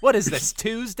tuxedo? face. What is this,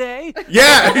 Tuesday?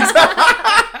 Yeah,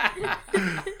 exactly.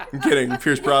 I'm kidding.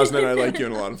 Pierce Brosnan, I like you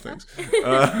in a lot of things.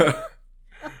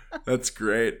 That's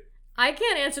great. I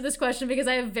can't answer this question because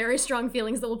I have very strong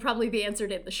feelings that will probably be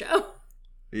answered in the show.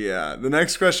 Yeah, the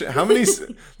next question. How many... this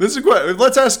is a question.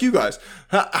 Let's ask you guys.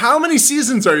 How many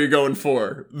seasons are you going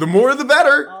for? The more, the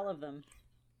better. All of them.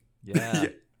 Yeah.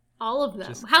 All of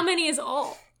them. How many is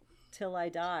all? Till I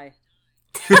die.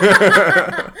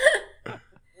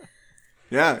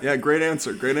 Yeah, great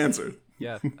answer. Great answer.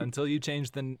 Yeah, until you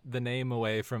change the name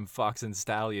away from Fox and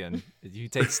Stallion. If you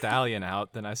take Stallion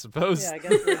out, then I suppose Yeah, I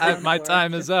guess we're done my for it.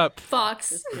 time is up.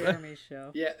 Fox. It's Jeremy's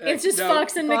show. Yeah, It's just no.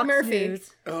 Fox and Fox McMurphy.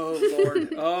 News.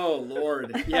 Oh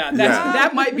Lord. Yeah,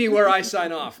 that might be where I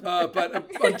sign off. But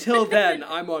until then,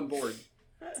 I'm on board.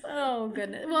 Oh,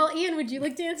 goodness. Well, Ian, would you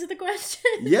like to answer the question?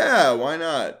 Yeah, why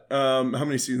not? How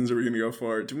many seasons are we going to go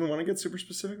for? Do we want to get super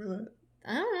specific with that?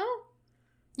 I don't know.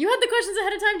 You had the questions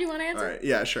ahead of time. Do you want to answer? All right,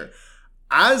 yeah, sure.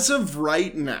 As of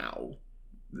right now,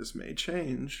 this may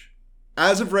change.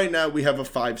 As of right now, we have a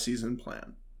 5-season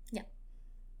plan. Yeah.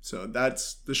 So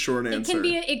that's the short answer.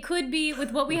 It could be,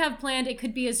 with what we have planned, it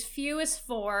could be as few as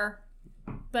 4,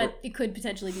 but it could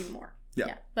potentially be more.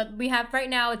 Yeah. But we have right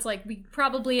now. It's like we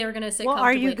probably are gonna sit. Well,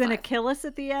 are you going to kill us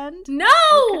at the end? No.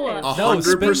 Okay. No,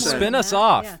 100%. spin us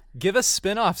off. Yeah. Give us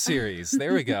spin-off series.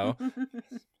 There we go.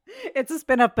 It's a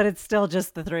spin-off, but it's still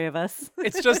just the three of us.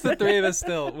 It's just the three of us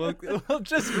still. We'll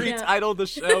just retitle the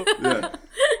show. Yeah.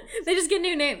 They just get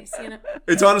new names,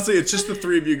 It's just the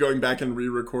three of you going back and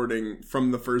re-recording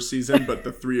from the first season, but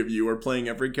the three of you are playing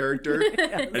every character,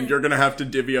 and you're gonna have to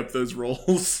divvy up those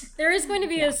roles. There is going to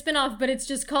be a spin-off, but it's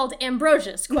just called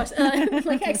Ambrosius,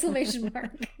 like exclamation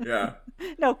mark. Yeah.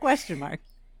 No, question mark.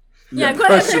 Yeah,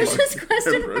 Ambrosius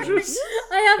question mark. Ambrosius.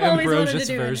 I have always wanted Ambrosius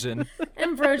to do version.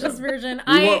 Ambrosius version.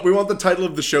 We want the title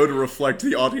of the show to reflect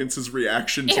the audience's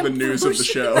reaction to the news of the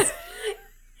show.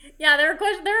 Yeah, there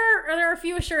are a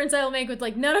few assurances I will make with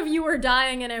like none of you are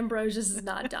dying and Ambrosius is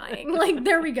not dying. Like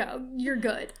there we go, you're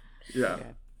good. Yeah.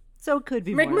 So it could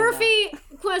be more than McMurphy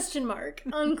question mark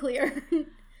unclear.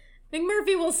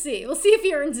 McMurphy, we'll see. We'll see if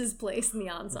he earns his place in the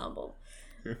ensemble.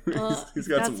 He's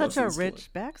got some That's such a lessons to learn.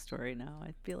 rich backstory now.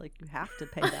 I feel like you have to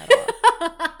pay that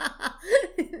off.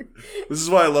 This is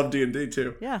why I love D&D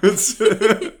too. Yeah. It's,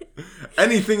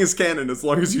 anything is canon as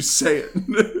long as you say it.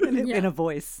 In a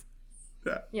voice.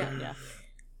 Yeah.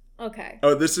 Okay.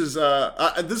 Oh, this is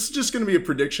just going to be a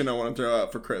prediction I want to throw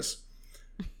out for Chris.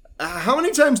 How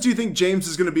many times do you think James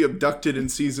is going to be abducted in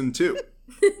season 2?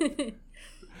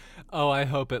 Oh, I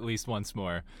hope at least once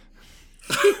more.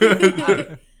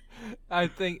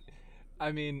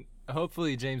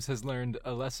 Hopefully James has learned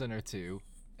a lesson or two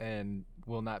and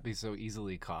will not be so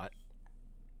easily caught.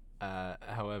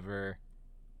 However,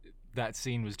 that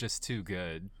scene was just too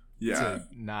good to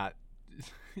not...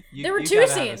 There were two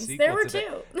scenes. There were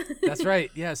two. That's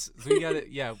right. Yes. So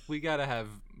we gotta have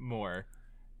more.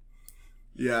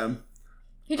 Yeah.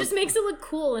 He just makes it look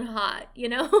cool and hot,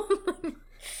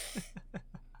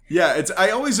 Yeah,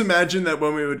 I always imagine that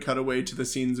when we would cut away to the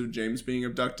scenes of James being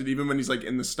abducted, even when he's like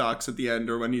in the stocks at the end,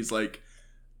 or when he's like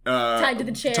tied to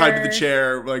the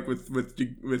chair, like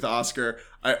with Oscar.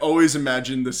 I always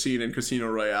imagine the scene in Casino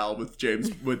Royale with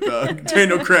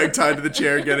Daniel Craig tied to the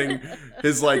chair, getting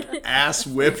his like ass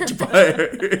whipped by.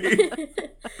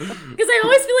 Because I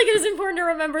always feel like it is important to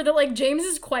remember that like James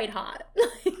is quite hot.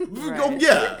 Oh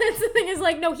yeah, that's the thing. Is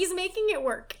like no, he's making it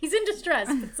work. He's in distress,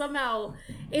 but somehow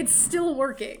it's still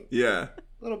working. Yeah.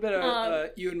 A little bit of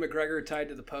Ewan McGregor tied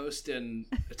to the post in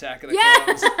Attack of the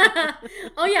Clones.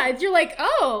 Oh yeah, you're like,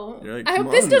 I hope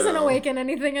this doesn't awaken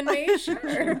anything in me.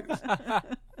 Sure.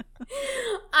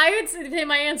 I would say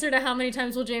my answer to how many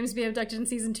times will James be abducted in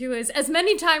season 2 is as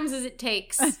many times as it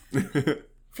takes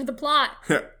for the plot.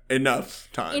 Enough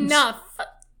times. Enough.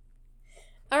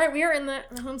 All right, we are in the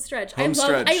home stretch. I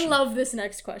love this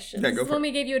next question. Yeah, This is one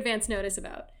we gave you advance notice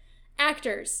about.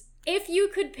 Actors. If you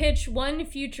could pitch one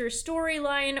future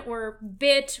storyline or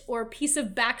bit or piece of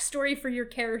backstory for your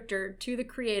character to the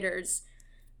creators,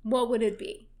 what would it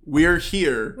be? We're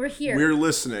here. We're here. We're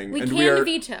listening. We and can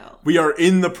veto. We are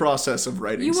in the process of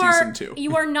writing season 2.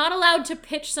 You are not allowed to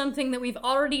pitch something that we've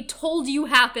already told you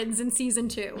happens in season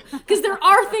 2. Because there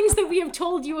are things that we have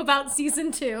told you about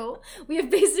season 2. We have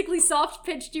basically soft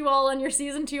pitched you all on your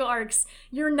season 2 arcs.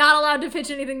 You're not allowed to pitch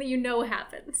anything that you know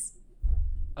happens.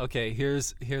 Okay,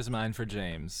 here's mine for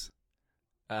James.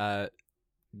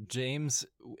 James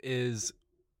is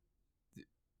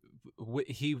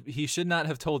he should not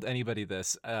have told anybody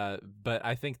this, but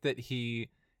I think that he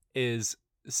is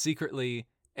secretly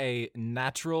a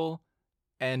natural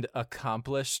and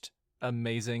accomplished,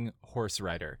 amazing horse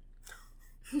rider.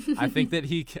 I think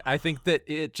that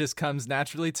it just comes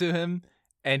naturally to him,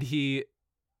 and I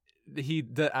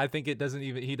think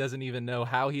he doesn't even know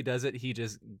how he does it. He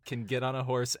just can get on a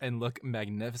horse and look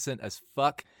magnificent as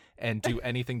fuck and do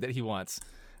anything that he wants.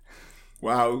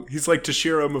 Wow, he's like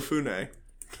Toshiro Mifune.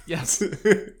 Yes.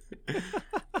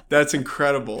 That's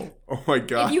incredible. Oh my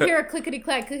god. If you hear a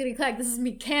clickety-clack, this is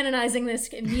me canonizing this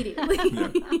immediately.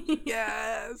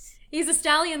 Yes. He's a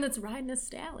stallion that's riding a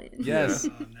stallion. Yes.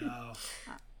 Oh,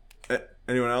 no.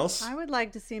 Anyone else? I would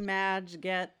like to see Madge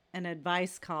get an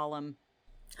advice column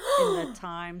in the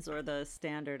Times or the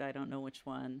Standard. I don't know which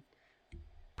one.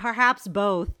 Perhaps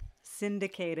both.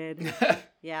 Syndicated.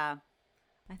 Yeah.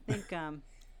 I think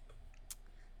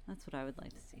that's what I would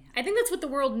like to see happen. I think that's what the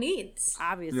world needs.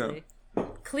 Obviously. Yeah.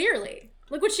 Clearly.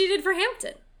 Look what she did for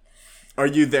Hampton. Are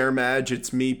you there, Madge?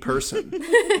 It's me, person.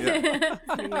 Yeah.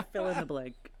 You fill in the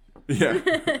blank. Yeah.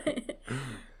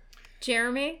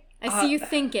 Jeremy, I see you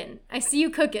thinking. I see you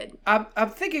cooking.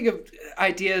 I'm thinking of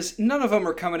ideas. None of them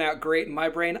are coming out great in my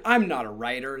brain. I'm not a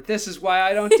writer. This is why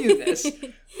I don't do this.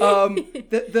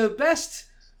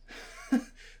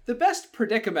 The best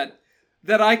predicament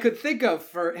that I could think of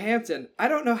for Hampton, I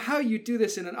don't know how you do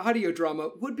this in an audio drama,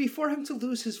 would be for him to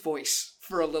lose his voice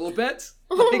for a little bit.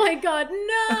 Oh my god,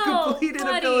 no! A complete buddy.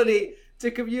 inability to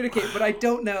communicate, but I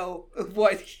don't know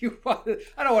what you want.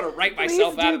 I don't want to write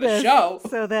myself Please out do of the this show.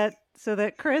 so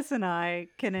that Chris and I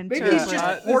can interpret. Maybe he's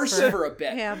just hoarse for a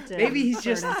bit. Hampton Maybe he's for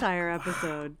just an entire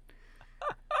episode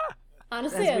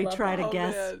Honestly, I as we love try that. to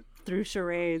guess man. through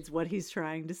charades what he's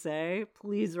trying to say.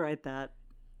 Please write that.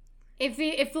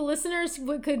 If the listeners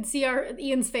could see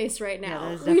Ian's face right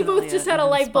now, there's we both definitely just an had a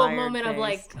light bulb inspired moment of face.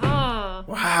 like, ah.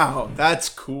 Wow, that's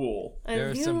cool.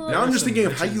 There are some, Now I'm there are just some thinking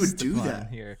of how you bridges would to do climb that.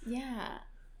 here. Yeah.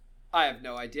 I have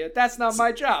no idea. That's not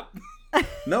my job.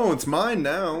 No, it's mine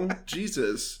now.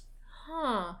 Jesus.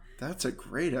 Huh. That's a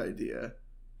great idea.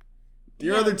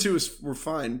 Your Yeah. other two were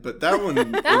fine, but that one. That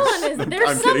one is. There's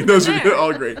I'm something kidding. Those there. are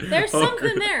all great. There's All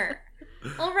something great. there.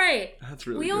 All right. That's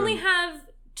really We good. only have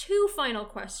 2 final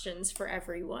questions for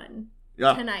everyone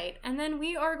Yeah. tonight, and then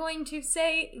we are going to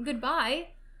say goodbye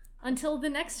until the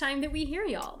next time that we hear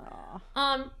y'all.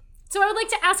 So I would like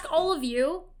to ask all of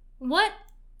you, what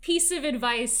piece of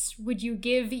advice would you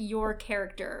give your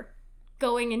character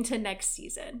going into next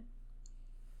season?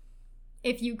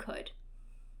 If you could.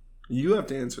 You have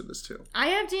to answer this too, I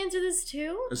have to answer this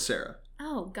too? as Sarah.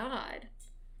 Oh, God.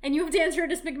 And you have to answer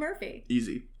it as McMurphy.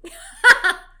 Easy.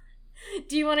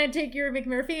 Do you want to take your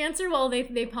McMurphy answer while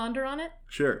they ponder on it?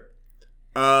 Sure.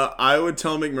 I would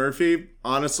tell McMurphy,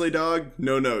 honestly, dog,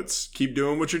 no notes. Keep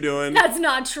doing what you're doing. That's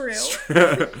not true.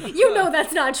 You know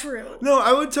that's not true. No,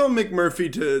 I would tell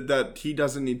McMurphy that he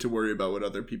doesn't need to worry about what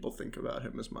other people think about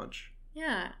him as much.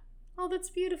 Yeah. Oh, that's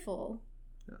beautiful.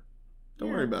 Don't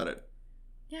Yeah. worry about it.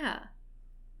 Yeah.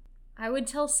 I would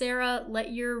tell Sarah,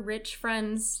 let your rich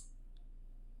friends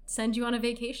send you on a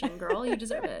vacation, girl. You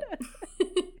deserve it.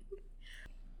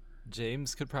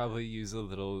 James could probably use a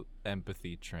little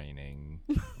empathy training.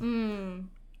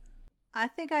 I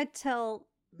think I'd tell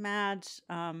Madge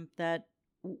that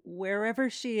wherever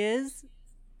she is,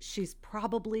 she's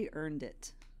probably earned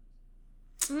it.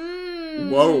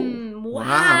 Whoa.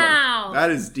 Wow.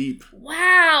 That is deep.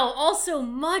 Wow. Also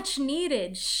much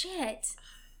needed. Shit.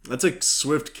 That's a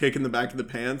swift kick in the back of the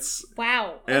pants.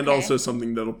 Wow. And Okay. also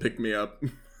something that'll pick me up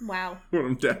Wow. when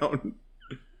I'm down.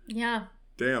 Yeah.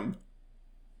 Damn.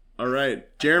 All right.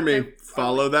 Jeremy,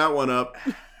 follow that one up.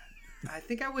 I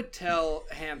think I would tell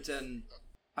Hampton,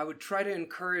 I would try to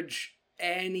encourage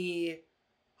any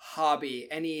hobby,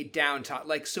 any downtime.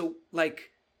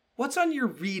 Like, what's on your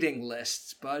reading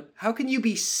lists, bud? How can you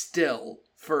be still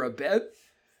for a bit?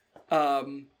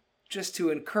 Just to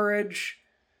encourage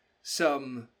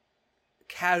some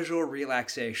casual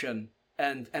relaxation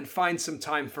and find some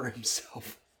time for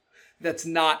himself that's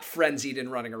not frenzied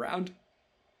and running around.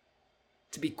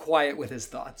 To be quiet with his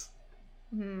thoughts.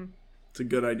 It's a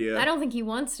good idea. I don't think he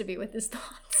wants to be with his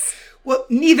thoughts. Well,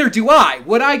 neither do I.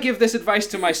 Would I give this advice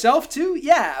to myself too?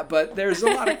 Yeah, but there's a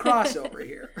lot of crossover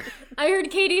here. I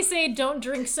heard Katie say don't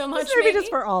drink so much. Maybe just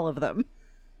for all of them.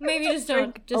 Maybe just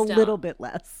don't. Drink Just a don't. little bit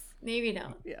less. Maybe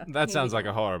don't. That sounds like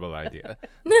a horrible idea.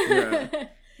 Yeah.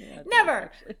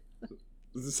 Never. I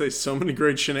was gonna say, so many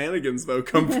great shenanigans, though,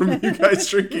 come from you guys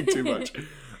drinking too much.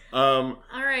 All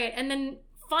right, and then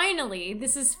finally,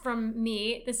 this is from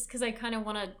me. This is because I kind of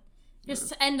want to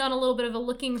just end on a little bit of a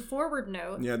looking forward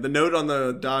note. Yeah, the note on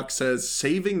the doc says,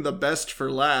 saving the best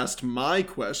for last, my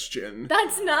question.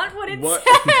 That's not what it What?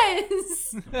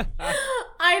 says.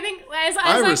 I think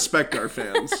I respect our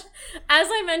fans. as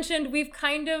I mentioned, we've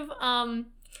kind of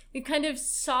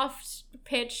soft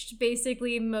pitched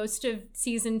basically most of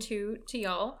season 2 to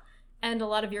y'all, and a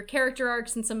lot of your character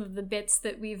arcs and some of the bits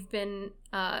that we've been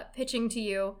pitching to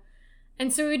you.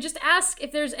 And so we would just ask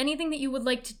if there's anything that you would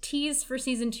like to tease for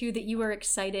season 2 that you are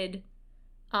excited.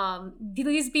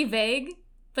 Please be vague,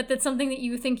 but that's something that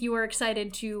you think you are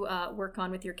excited to work on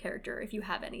with your character, if you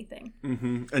have anything.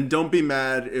 And don't be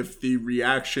mad if the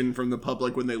reaction from the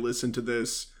public when they listen to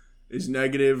this is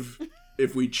negative.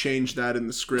 If we change that in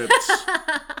the scripts,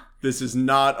 this is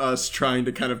not us trying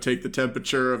to kind of take the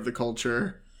temperature of the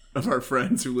culture of our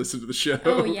friends who listen to the show.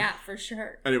 Oh, yeah, for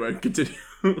sure. Anyway, continue.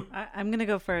 I'm going to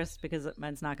go first because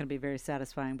mine's not going to be very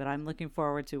satisfying, but I'm looking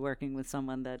forward to working with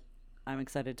someone that I'm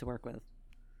excited to work with.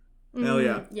 Hell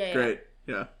yeah. Yeah. Great.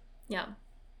 Yeah. Yeah.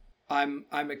 I'm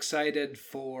excited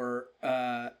for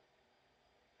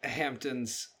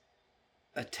Hampton's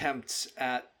attempts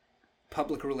at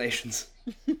public relations.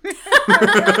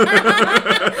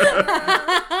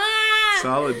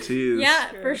 Solid tease.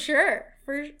 Yeah, for sure.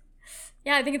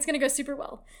 Yeah, I think it's going to go super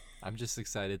well. I'm just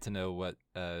excited to know what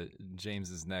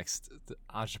James's next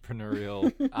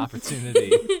entrepreneurial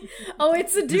opportunity. Oh,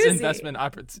 it's a doozy. His investment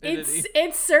opportunity.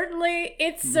 It's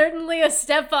certainly a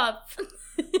step up.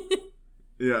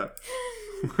 Yeah.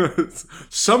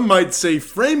 Some might say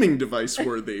framing device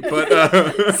worthy, but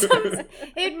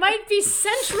It might be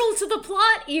central to the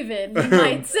plot, even, you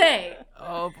might say.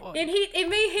 Oh boy. It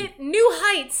may hit new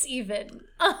heights, even.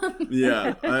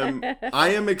 yeah, I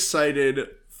am excited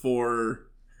for.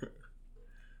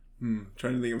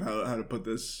 Trying to think of how to put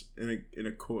this in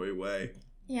a coy way.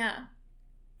 Yeah.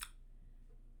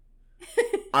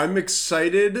 I'm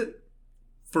excited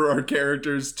for our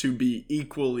characters to be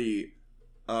equally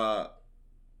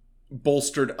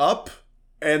bolstered up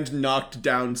and knocked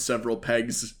down several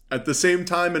pegs at the same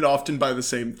time, and often by the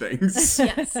same things.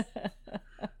 Yes.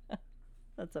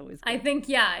 That's always good. I think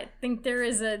there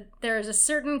is a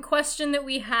certain question that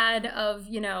we had of,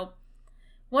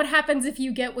 what happens if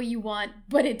you get what you want,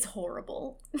 but it's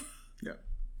horrible? Yeah.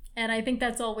 And I think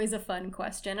that's always a fun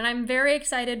question. And I'm very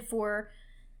excited for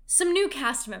some new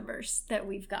cast members that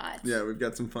we've got. Yeah, we've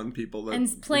got some fun people that And we're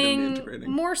gonna be playing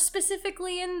integrating. more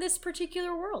specifically in this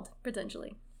particular world,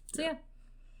 potentially. So yeah.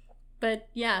 But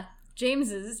yeah,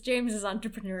 James's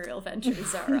entrepreneurial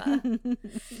ventures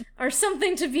are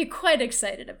something to be quite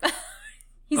excited about.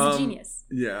 He's a genius.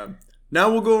 Yeah. Now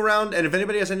we'll go around, and if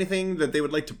anybody has anything that they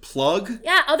would like to plug,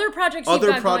 Yeah, other projects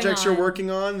you're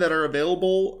working on that are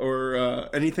available, or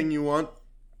anything you want,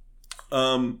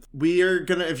 we are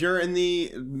gonna, if you're in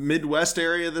the Midwest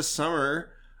area this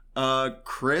summer,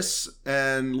 Chris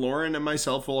and Lauren and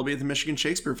myself will all be at the Michigan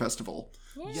Shakespeare Festival.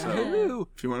 Yeah. Yahoo!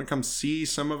 If you want to come see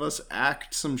some of us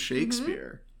act some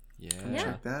Shakespeare, Yeah.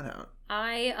 check that out.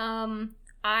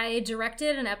 I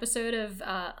directed an episode of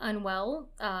Unwell.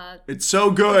 It's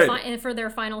so good. For their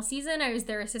final season, I was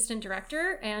their assistant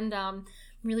director, and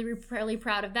really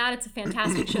proud of that. It's a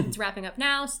fantastic show that's wrapping up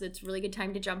now, so it's a really good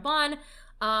time to jump on.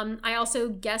 I also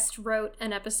guest wrote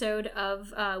an episode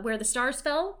of Where the Stars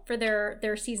Fell for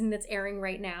their season that's airing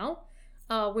right now,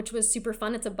 which was super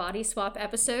fun. It's a body swap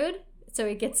episode, so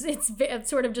it's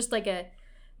sort of just like a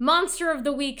Monster of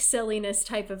the Week silliness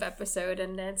type of episode,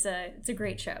 and it's a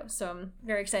great show. So I'm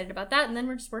very excited about that. And then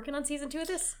we're just working on season 2 of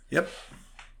this. Yep.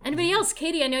 Anybody else?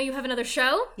 Katie, I know you have another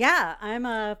show. Yeah, I'm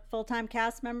a full-time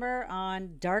cast member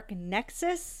on Dark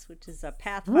Nexus, which is a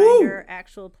Pathfinder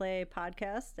actual play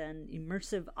podcast and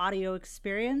immersive audio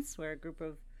experience where a group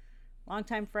of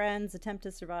longtime friends attempt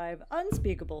to survive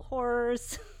unspeakable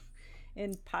horrors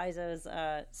in Paizo's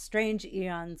strange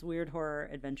eons weird horror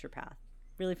adventure path.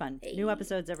 Really fun. New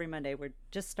episodes every Monday. We're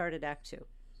just started Act 2.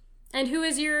 And who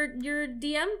is your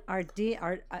DM?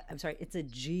 I'm sorry, it's a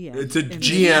GM. It's a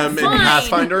GM in Fine.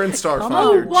 Pathfinder and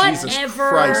Starfinder. Oh, Jesus whatever.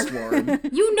 Christ, Warren.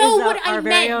 You know Is, what I our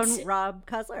very meant. own Rob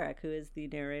Kozlarek, who is the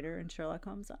narrator in Sherlock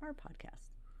Holmes on our podcast.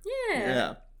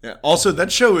 Yeah. Yeah. Also,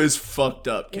 that show is fucked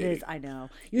up, Katie. It is, I know.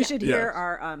 You should hear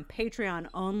our Patreon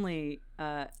only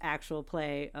actual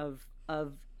play of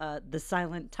the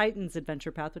Silent Titans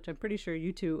adventure path, which I'm pretty sure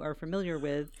you two are familiar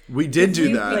with. We did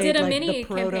do that. We did a like, mini the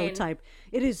prototype.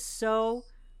 It is so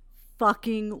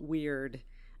fucking weird.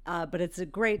 But it's a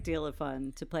great deal of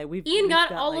fun to play. Ian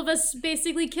got all of us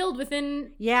basically killed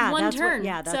within one turn.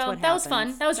 That's so what that was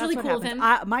happens. fun. That was That's really what cool of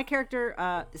happens. him. My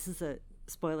character, this is a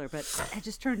spoiler, but I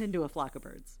just turned into a flock of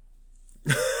birds.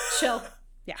 Chill.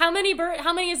 Yeah. How many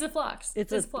is the flocks?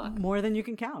 It's this flock. more than you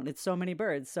can count. It's so many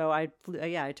birds. So I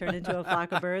turned into a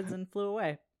flock of birds and flew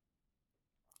away.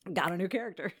 Got a new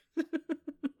character.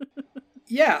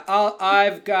 Yeah,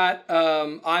 I've got.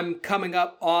 I'm coming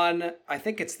up on. I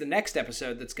think it's the next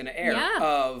episode that's going to air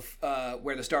of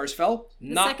Where the Stars Fell.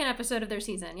 The second episode of their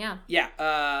season. Yeah.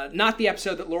 Yeah, not the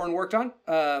episode that Lauren worked on,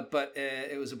 but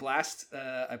it was a blast.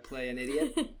 I play an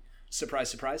idiot. Surprise,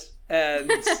 surprise. And,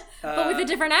 but with a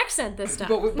different accent this time.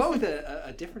 But with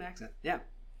a different accent. Yeah.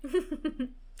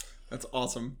 That's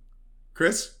awesome.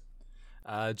 Chris?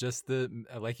 Just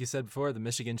like you said before, the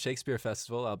Michigan Shakespeare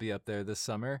Festival. I'll be up there this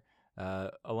summer.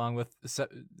 Along with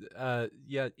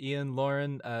Ian,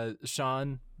 Lauren,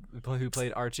 Sean, who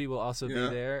played Archie, will also be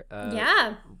there.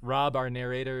 Rob, our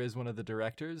narrator, is one of the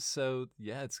directors. So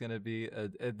it's gonna be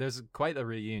there's quite a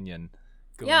reunion.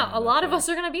 A lot of us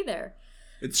are gonna be there.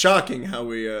 It's shocking how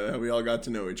we all got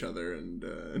to know each other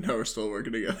and how we're still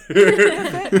working together. How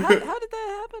did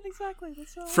that happen exactly?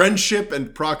 Friendship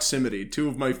and proximity, two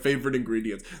of my favorite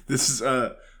ingredients. This is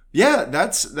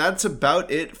that's about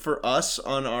it for us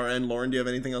on our end. Lauren, do you have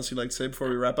anything else you'd like to say before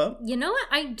we wrap up? You know what?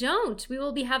 I don't. We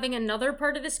will be having another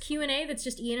part of this Q&A that's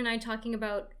just Ian and I talking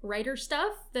about writer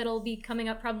stuff that'll be coming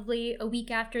up probably a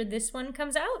week after this one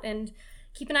comes out, and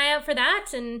keep an eye out for that.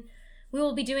 And We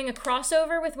will be doing a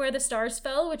crossover with Where the Stars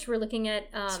Fell, which we're looking at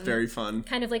It's very fun.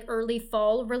 kind of like early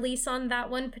fall release on that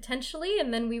one potentially,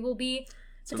 and then we will be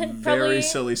It's a very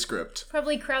silly script.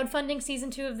 Probably crowdfunding season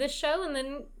 2 of this show and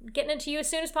then getting it to you as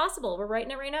soon as possible. We're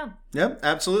writing it right now. Yep,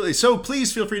 absolutely. So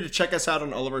please feel free to check us out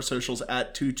on all of our socials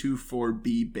at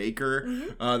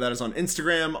 224bbaker. That is on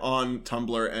Instagram, on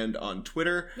Tumblr, and on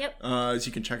Twitter. Yep. So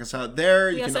you can check us out there.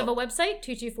 We also have a website,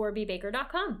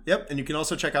 224bbaker.com. Yep, and you can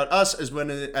also check out us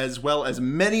as well as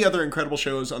many other incredible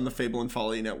shows on the Fable and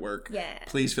Folly Network. Yeah.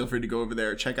 Please feel free to go over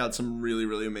there. Check out some really,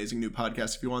 really amazing new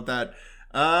podcasts if you want that.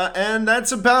 And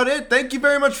that's about it. Thank you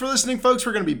very much for listening, folks.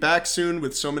 We're going to be back soon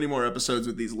with so many more episodes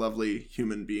with these lovely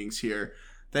human beings here.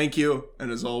 Thank you,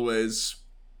 and as always,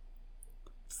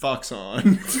 Fox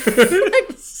on.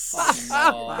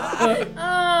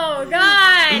 Oh,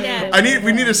 God.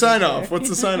 We need a sign off. What's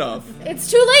the sign off?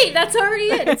 It's too late. That's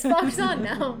already it. It's Fox on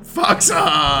now. Fox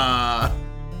on!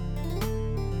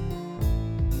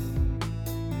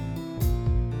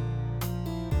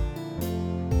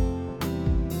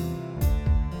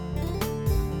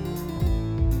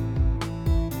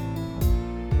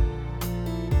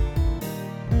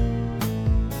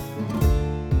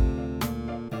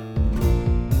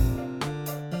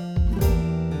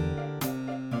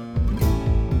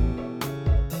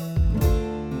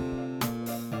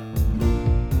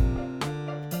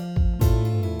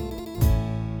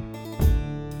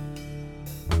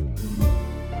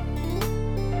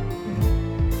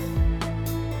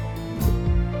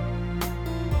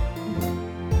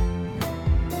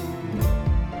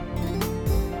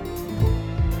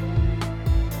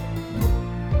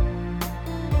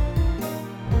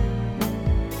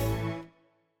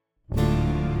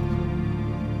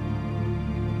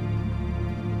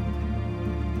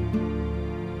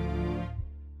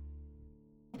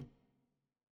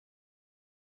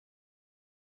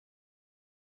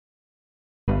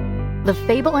 The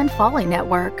Fable and Folly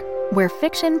Network, where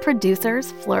fiction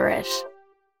producers flourish.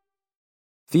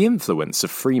 The influence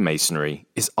of Freemasonry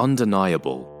is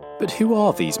undeniable, but who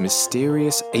are these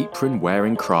mysterious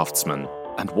apron-wearing craftsmen,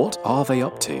 and what are they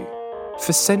up to?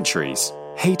 For centuries,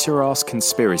 hater-ass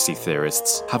conspiracy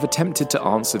theorists have attempted to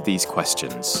answer these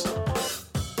questions.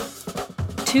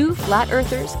 Two Flat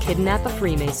Earthers Kidnap a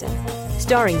Freemason,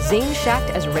 starring Zane Schacht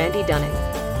as Randy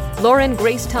Dunning, Lauren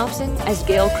Grace Thompson as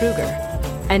Gail Kruger,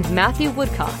 and Matthew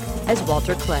Woodcock as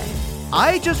Walter Clay.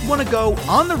 I just want to go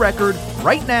on the record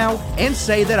right now and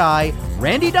say that I,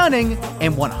 Randy Dunning,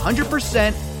 am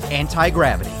 100%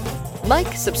 anti-gravity.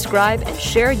 Like, subscribe, and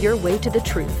share your way to the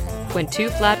truth when two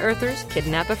Flat Earthers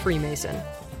kidnap a Freemason.